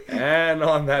 And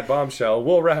on that bombshell,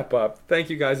 we'll wrap up. Thank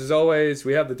you guys as always.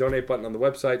 We have the donate button on the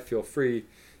website. Feel free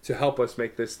to help us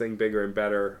make this thing bigger and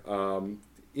better.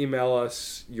 Email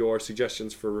us your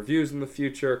suggestions for reviews in the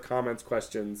future, comments,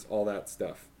 questions, all that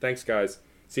stuff. Thanks, guys.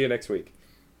 See you next week.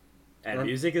 And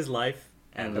music is life.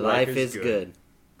 And life is good.